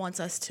that God wants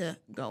us to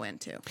go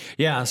into?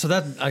 Yeah. So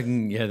that's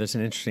an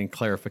interesting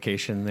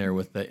clarification there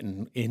with the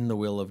in the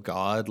will of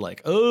God,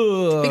 like,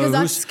 because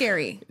that's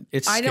scary.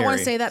 I don't want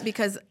to scary. say that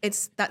because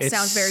that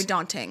sounds very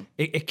daunting.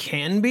 It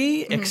can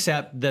be,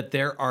 except that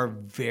there are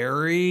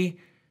very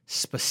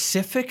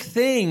specific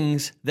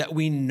things that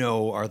we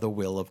know are the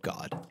will of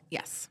God.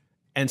 Yes.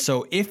 And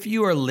so if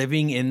you are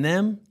living in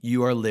them,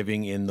 you are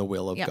living in the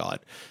will of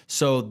God.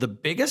 So the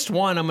biggest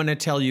one I'm going to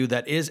tell you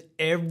that is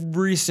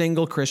every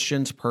single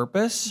Christian's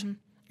purpose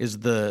is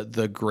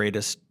the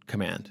greatest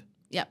command.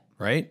 Yep.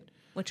 Right?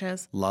 Which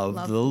is love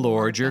the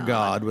Lord your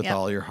God with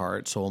all your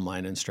heart, soul,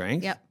 mind, and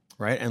strength. Yep.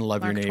 Right? And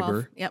love your neighbor.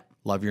 12. Yep.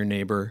 Love your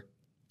neighbor.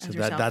 So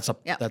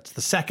that's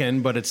the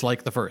second, but it's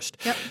like the first.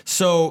 Yep.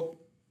 So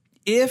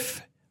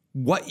if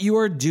what you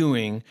are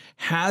doing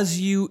has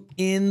you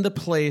in the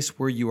place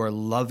where you are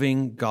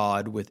loving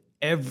God with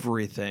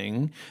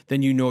everything,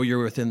 then you know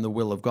you're within the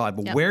will of God.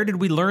 But where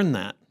did we learn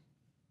that?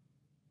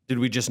 Did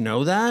we just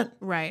know that?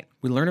 Right.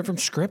 We learn it from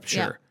Scripture.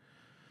 Yep.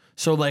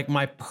 So like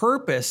my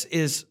purpose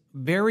is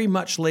very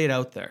much laid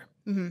out there,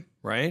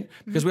 right?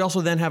 Because we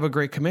also then have a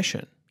Great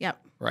Commission.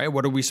 Yep. Right?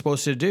 What are we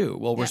supposed to do?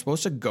 Well, we're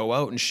supposed to go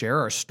out and share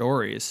our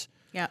stories.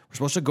 Yeah. We're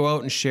supposed to go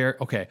out and share.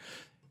 Okay.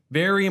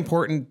 Very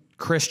important,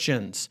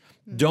 Christians.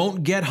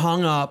 Don't get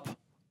hung up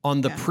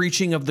on the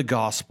preaching of the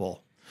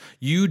gospel.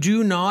 You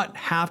do not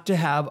have to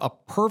have a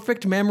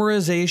perfect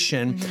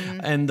memorization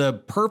and the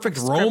perfect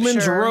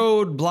Romans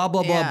road, blah,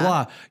 blah, blah,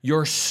 blah.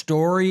 Your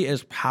story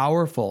is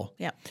powerful.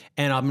 Yep.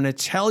 And I'm going to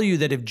tell you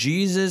that if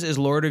Jesus is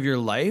Lord of your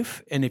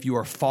life, and if you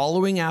are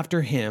following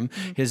after him,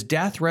 his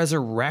death,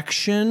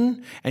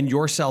 resurrection, and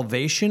your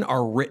salvation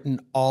are written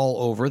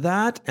all over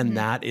that. And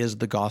that is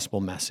the gospel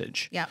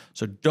message. Yep.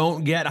 So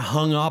don't get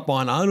hung up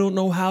on, I don't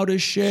know how to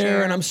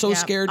share, and I'm so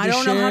scared to share.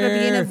 I don't know how to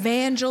be an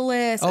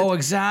evangelist. Oh,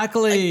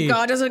 exactly. Like,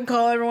 God doesn't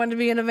call everyone to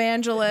be an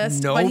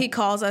evangelist, but he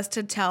calls us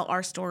to tell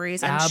our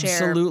stories and share.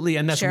 Absolutely.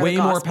 And that's way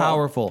more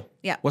powerful.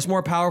 Yeah. What's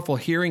more powerful?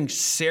 Hearing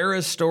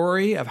Sarah's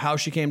story of how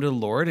she came to the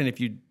Lord. And if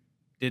you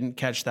didn't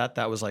catch that,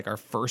 that was like our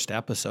first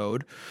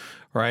episode,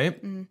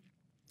 right?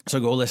 So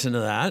go listen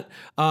to that.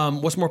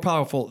 What's more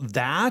powerful,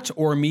 that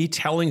or me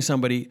telling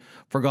somebody,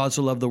 for God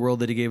so loved the world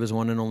that he gave his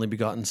one and only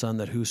begotten son,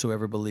 that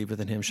whosoever believeth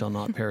in him shall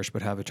not perish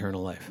but have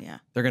eternal life. Yeah.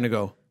 They're going to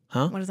go,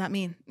 huh? What does that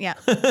mean? Yeah.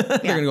 They're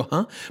going to go,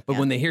 huh? But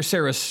when they hear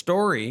Sarah's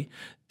story,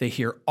 they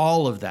hear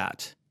all of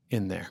that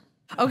in there.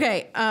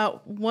 Okay.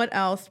 What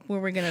else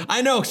were we going to?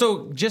 I know.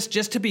 So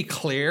just to be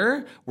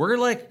clear, we're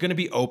like going to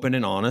be open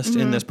and honest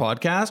in this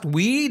podcast.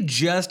 We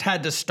just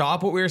had to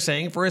stop what we were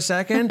saying for a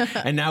second,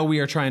 and now we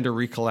are trying to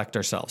recollect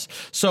ourselves.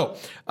 So,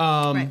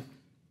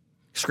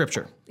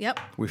 Scripture. Yep.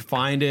 We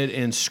find it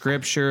in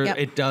Scripture. Yep.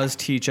 It does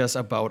teach us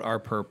about our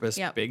purpose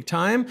Yep. big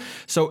time.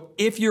 So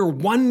if you're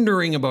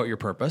wondering about your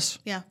purpose,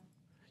 Yeah.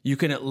 you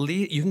can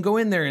you can go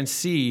in there and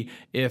see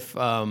if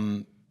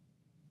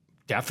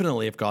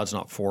definitely if God's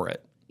not for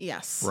it,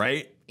 Yes.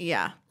 right?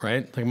 Yeah.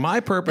 Right? Like my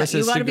purpose You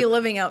is got to to be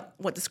living out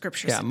what the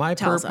scriptures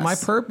tells us. my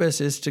purpose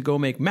is to go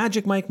make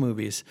Magic Mike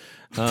movies.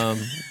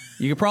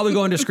 You could probably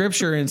go into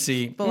Scripture and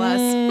see. Bless.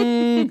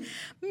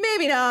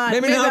 Maybe not.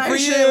 Maybe not I for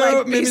should, you.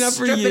 Like, Maybe be not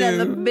for stripping at you.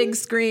 the big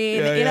screen.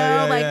 Yeah, you know,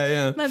 yeah, like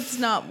yeah. that's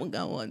not what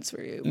God wants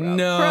for you. Bro.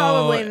 No,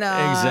 Probably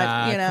not.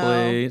 Exactly.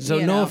 You know, So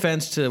no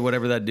offense to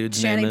whatever that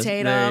dude's Channing name is.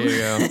 Tatum.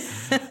 There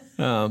you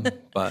go.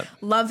 But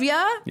Love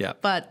ya. Yeah.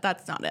 But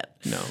that's not it.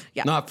 no,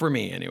 Yeah. not for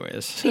me,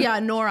 anyways. Yeah.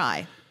 Nor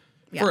I.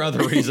 Yeah. For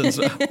other reasons.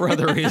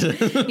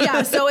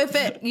 Yeah. So if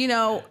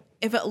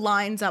it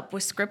lines up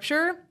with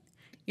scripture,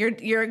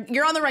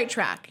 you're on the right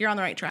track. You're on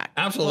the right track.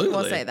 Absolutely.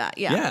 We'll say that.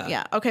 Yeah. Yeah.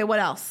 Yeah. Okay. What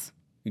else?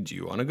 Do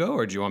you want to go,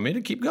 or do you want me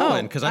to keep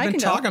going? Because I've I been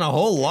can go. talking a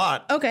whole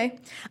lot. Okay.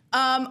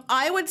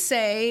 I would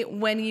say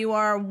when you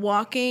are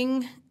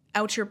walking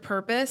out your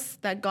purpose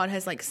that God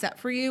has like set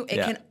for you, it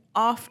Yeah. can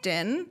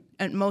often,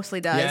 and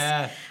mostly does,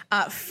 Yeah.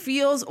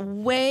 feels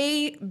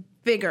way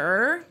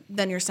bigger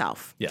than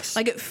yourself. Yes.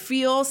 Like it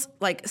feels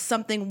like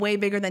something way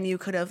bigger than you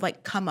could have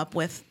like come up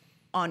with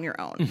on your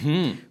own.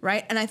 Mm-hmm.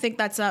 Right. And I think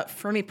that's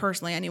for me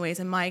personally, anyways,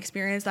 in my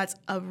experience, that's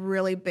a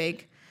really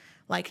big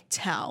like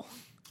tell.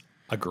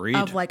 Agreed.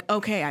 Of like,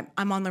 okay,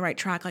 I'm on the right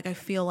track. Like I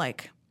feel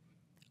like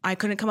I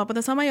couldn't come up with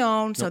this on my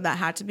own, so that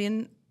had to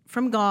be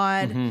from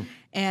God. Mm-hmm.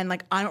 And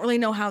like I don't really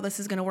know how this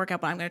is going to work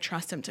out, but I'm going to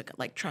trust Him to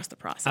like trust the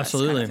process.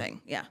 Absolutely. kind of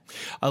thing. Yeah.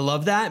 I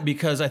love that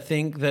because I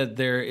think that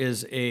there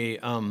is a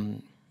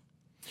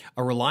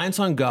reliance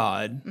on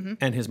God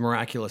and his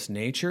miraculous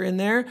nature in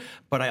there.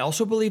 But I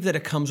also believe that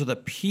it comes with a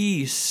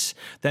peace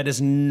that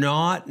is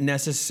not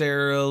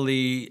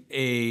necessarily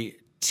a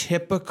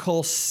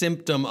typical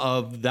symptom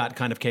of that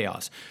kind of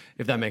chaos,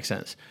 if that makes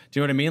sense. Do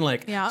you know what I mean?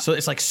 Like, Yeah. so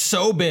it's like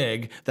so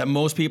big that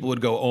most people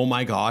would go, oh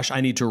my gosh,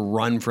 I need to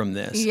run from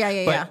this. Yeah.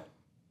 But Yeah.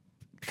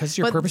 because it's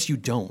your purpose, you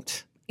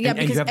don't. Yeah. And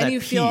Because you have that you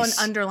feel an peace.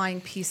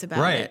 underlying peace about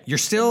Right. it. You're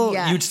still,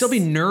 Yes. you'd still be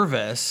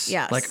nervous.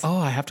 Yes. Like, oh,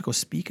 I have to go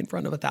speak in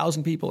front of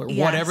 1,000 people or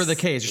Yes. whatever the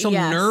case. You're still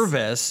Yes.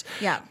 nervous.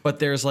 Yeah. But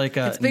there's like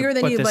a, It's bigger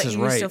than but you, this but is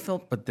you right. still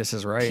feel But this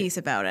is right. Peace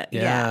about it.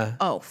 Yeah.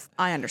 Oh,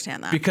 I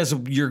understand that. Because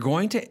you're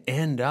going to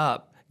end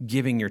up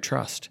giving your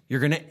trust. You're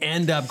going to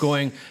end up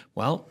going,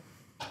 well,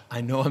 I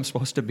know I'm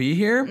supposed to be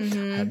here.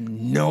 I have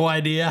no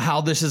idea how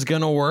this is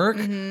going to work.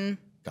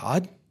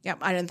 God, Yep.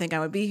 I didn't think I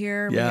would be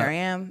here, but here I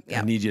am. I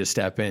Yep. need you to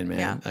step in,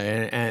 man. Yeah.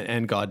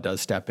 And God does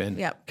step in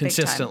Yep. Big time.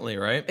 consistently,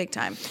 right? Big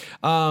time.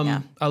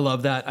 I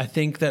love that. I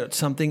think that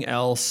something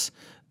else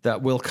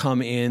that will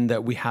come in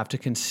that we have to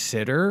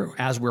consider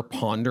as we're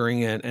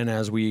pondering it and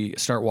as we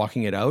start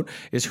walking it out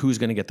is who's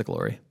going to get the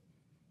glory.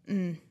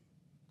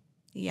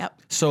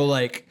 Yep. So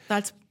like,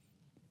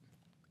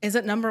 Is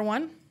it number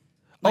one?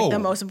 Like the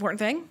most important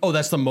thing? oh,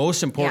 that's the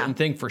most important Yeah.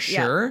 thing for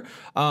Yeah. sure.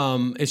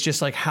 It's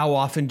just like, how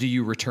often do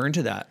you return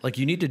to that? Like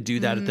you need to do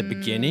that at the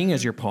beginning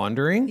as you're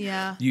pondering.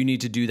 Yeah. You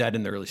need to do that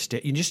in the early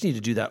stage. You just need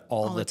to do that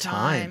all the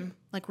time.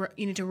 Like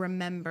you need to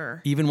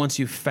remember. Even once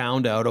you've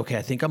found out, okay,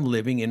 I think I'm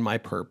living in my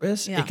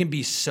purpose, Yeah. it can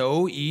be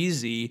so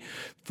easy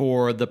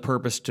for the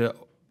purpose to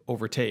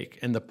overtake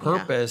and the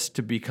purpose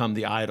to become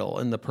the idol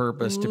and the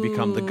purpose to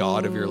become the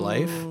God of your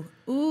life.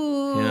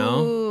 Ooh, You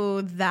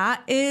know?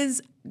 that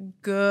is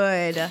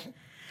good.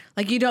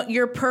 Like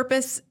your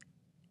purpose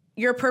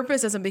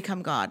doesn't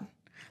become God.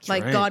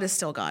 Like right. God is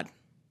still God.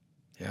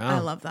 Yeah. I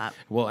love that.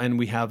 Well, and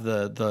we have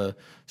the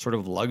sort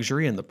of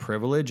luxury and the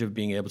privilege of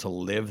being able to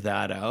live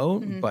that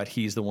out, but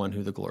he's the one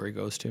who the glory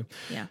goes to.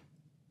 Yeah.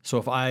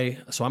 So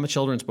I'm a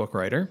children's book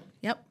writer.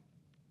 Yep.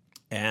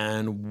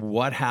 And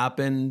what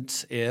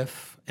happens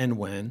if and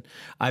when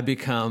I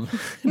become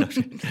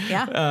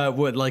Yeah.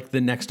 what like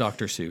the next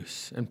Dr.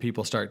 Seuss and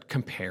people start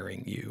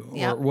comparing you or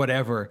Yep.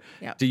 whatever?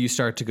 Yep. Do you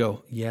start to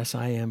go, yes,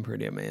 I am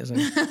pretty amazing?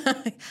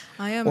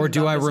 I am. Or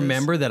do I Dr. Seuss.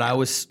 remember that I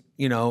was,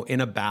 in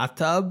a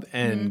bathtub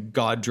and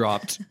God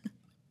dropped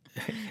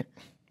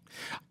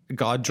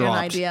an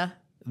idea?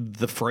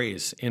 the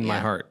phrase in my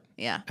Yeah. heart.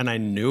 Yeah. And I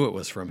knew it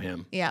was from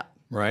him, Yeah.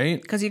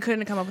 right? Because you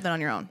couldn't come up with it on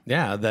your own.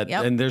 Yeah, Yep.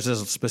 and there's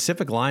this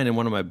specific line in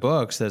one of my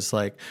books that's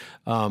like,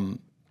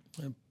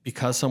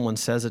 because someone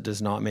says it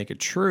does not make it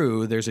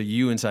true, there's a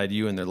you inside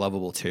you and they're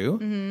lovable too.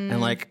 And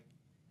like,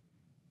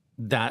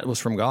 that was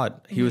from God.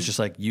 He was just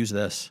like, use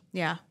this.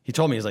 Yeah. He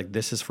told me, he's like,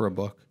 this is for a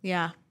book.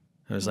 Yeah.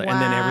 It was like,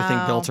 and then everything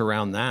Wow. built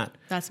around that.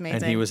 That's And he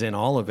amazing. was in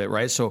all of it,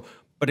 right? So,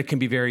 but it can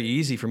be very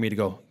easy for me to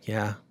go,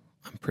 yeah,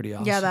 I'm pretty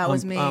awesome. Yeah, that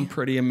was me. I'm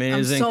pretty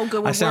amazing. so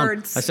good with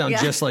words. I sound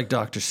Yeah. just like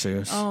Dr.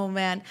 Seuss. Oh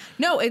man.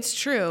 No, it's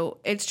true.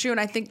 It's true. And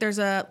I think there's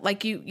a,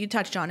 like you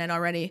touched on it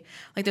already.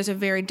 Like there's a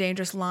very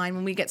dangerous line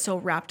when we get so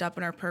wrapped up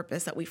in our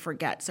purpose that we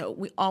forget. So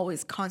we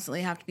always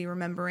constantly have to be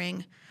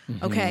remembering,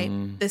 okay,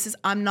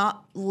 I'm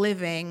not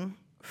living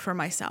for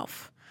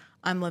myself.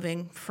 I'm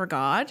living for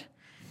God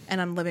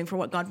and I'm living for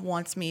what God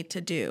wants me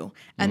to do.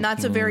 And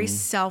that's a very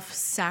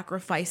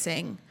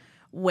self-sacrificing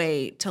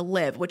way to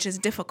live, which is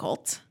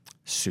difficult.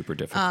 Super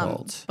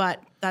difficult.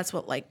 But that's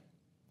what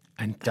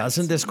And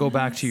doesn't this go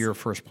back to your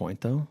first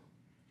point, though?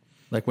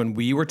 Like when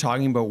we were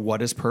talking about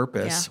what is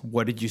purpose, Yeah.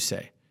 what did you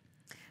say?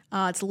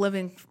 it's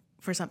living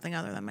for something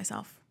other than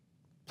myself.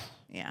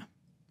 Yeah.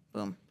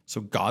 Boom. So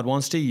God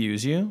wants to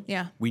use you.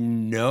 Yeah. We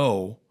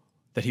know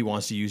that he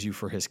wants to use you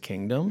for his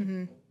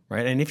kingdom,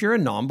 right? And if you're a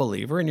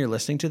non-believer and you're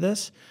listening to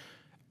this,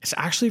 it's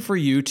actually for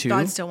you too.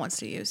 God still wants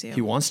to use you.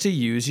 He wants to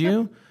use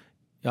you.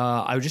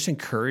 I would just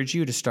encourage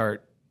you to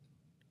start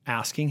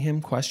asking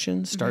him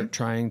questions, start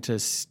trying to,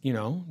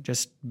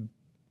 just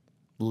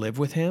live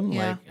with him.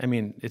 Yeah. Like, I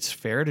mean, it's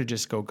fair to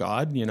just go,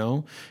 God,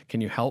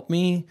 can you help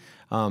me?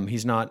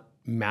 He's not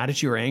mad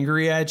at you or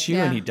angry at you,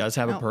 and Yeah. he does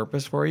have a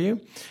purpose for you.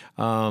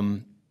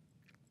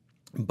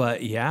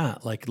 But yeah,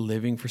 like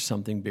living for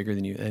something bigger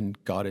than you, and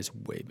God is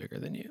way bigger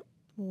than you.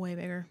 Way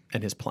bigger.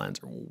 And his plans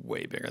are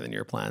way bigger than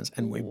your plans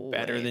and way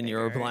better than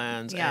your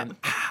plans. Yeah. And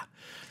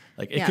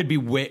it could be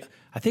way,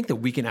 I think that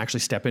we can actually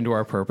step into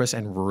our purpose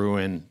and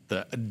ruin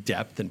the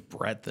depth and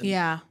breadth and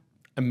Yeah.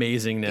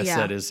 amazingness Yeah.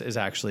 that is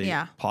actually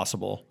Yeah.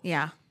 possible.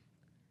 Yeah.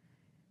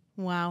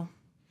 Wow.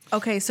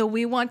 Okay, so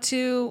we want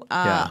to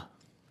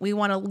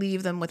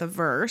leave them with a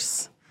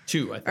verse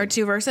Two, I think. or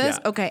two verses.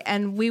 Yeah. Okay,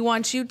 and we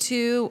want you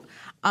to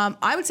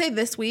I would say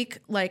this week,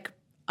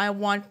 I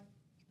want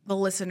the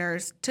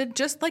listeners to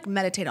just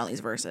meditate on these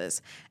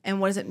verses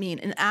and what does it mean,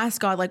 and ask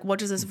God, what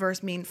does this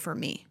verse mean for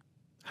me?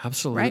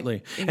 Absolutely.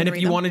 Right? You can And if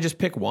read you them. want to just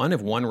pick one,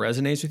 if one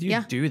resonates with you,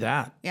 Yeah. do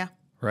that. Yeah.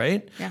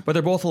 Right? Yeah. But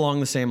they're both along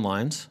the same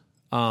lines.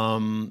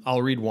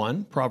 I'll read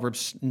one.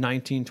 Proverbs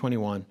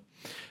 19:21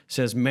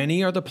 says,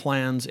 "Many are the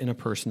plans in a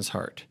person's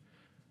heart,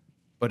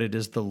 but it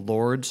is the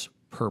Lord's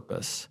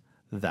purpose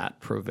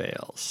that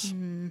prevails."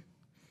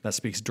 That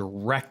speaks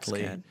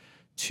directly good.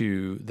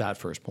 to that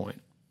first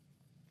point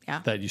Yeah.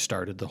 that you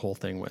started the whole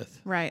thing with.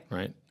 Right.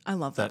 Right? I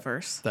love that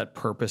verse. That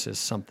purpose is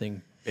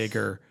something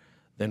bigger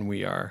than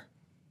we are.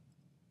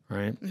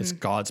 Right? It's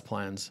God's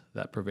plans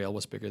that prevail.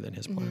 What's bigger than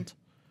his plans?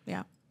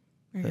 Yeah.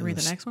 You're gonna read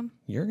the next one?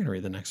 You're going to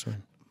read the next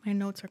one. My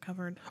notes are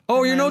covered.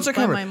 Oh, by your my- notes are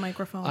covered. by my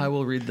microphone. I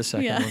will read the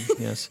second Yeah. one.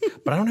 Yes.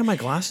 But I don't have my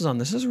glasses on.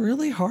 This is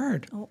really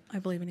hard. Oh, I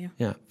believe in you.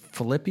 Yeah.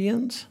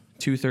 Philippians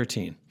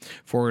 2:13.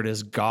 "For it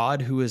is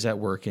God who is at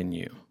work in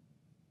you."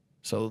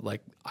 So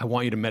I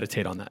want you to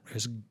meditate on that.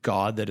 It's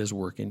God that is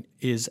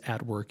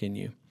at work in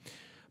you,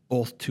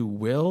 both to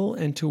will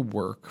and to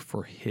work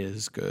for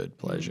his good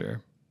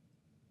pleasure.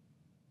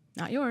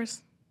 Not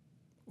yours.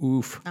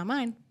 Oof, Not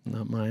mine.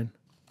 not mine.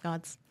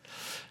 God's.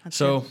 That's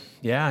So,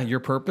 yeah, your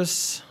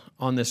purpose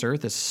on this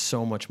earth is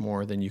so much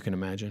more than you can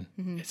imagine.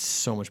 Mm-hmm. It's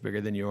so much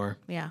bigger than you are.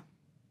 good. Yeah.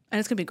 And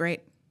it's gonna be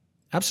great.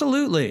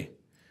 Absolutely.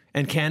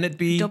 And can it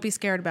be? Don't be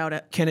scared about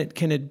it. Can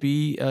it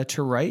be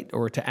to write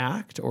or to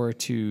act or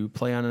to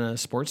play on a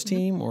sports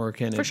team or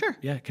can For it? sure.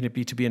 Yeah. Can it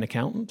be to be an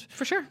accountant?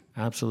 For sure.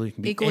 Absolutely. It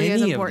can be Equally any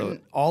as of important. those,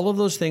 all of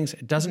those things.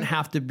 It doesn't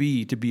have to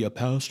be a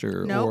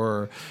pastor Nope.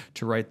 or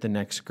to write the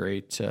next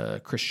great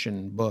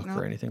Christian book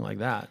or anything like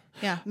that.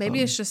 Yeah. Maybe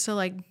it's just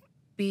to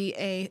be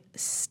a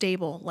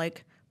stable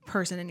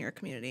person in your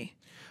community.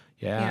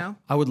 Yeah. You know?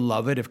 I would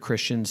love it if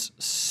Christians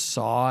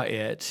saw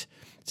it,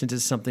 since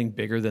it's something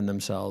bigger than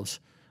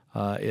themselves,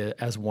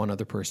 as one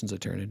other person's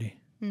eternity.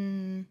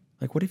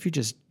 Like, what if you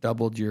just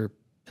doubled your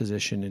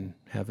position in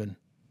heaven?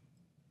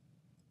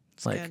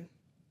 It's good.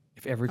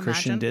 If every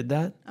Christian Imagine. did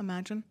that?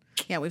 Imagine.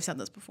 Yeah, we've said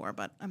this before,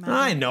 but imagine.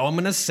 I know. I'm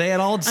going to say it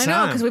all the I time.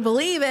 know, because we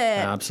believe it.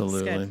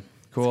 Absolutely. It's good.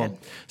 Cool. good.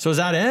 So is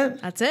that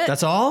it? That's it.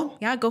 That's all?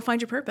 Yeah, go find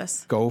your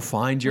purpose. Go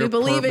find your We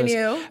believe in purpose.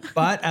 you.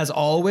 But as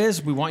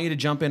always, we want you to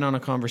jump in on a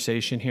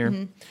conversation here.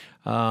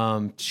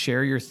 Mm-hmm.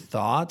 Share your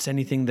thoughts,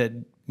 anything that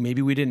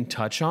maybe we didn't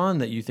touch on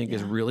that you think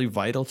is really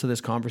vital to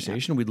this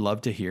conversation. We'd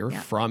love to hear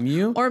from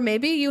you. Or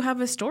maybe you have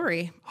a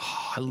story.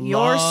 I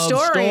Your love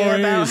story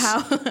about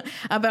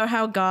stories.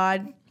 how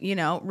God,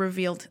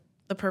 revealed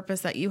the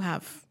purpose that you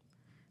have,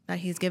 that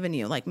he's given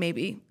you.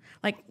 Maybe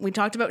we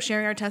talked about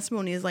sharing our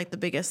testimony is the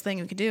biggest thing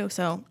we could do.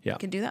 So Yeah. you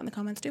can do that in the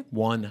comments too.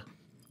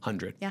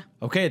 100. Yeah.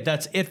 Okay,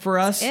 that's it for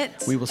us. It.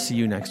 We will see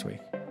you next week.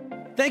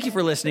 Thank you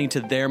for listening to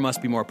There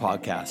Must Be More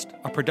podcast,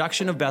 a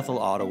production of Bethel,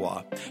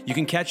 Ottawa. You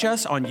can catch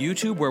us on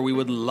YouTube, where we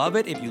would love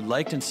it if you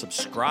liked and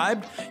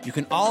subscribed. You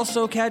can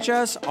also catch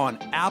us on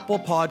Apple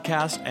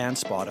Podcasts and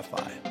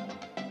Spotify.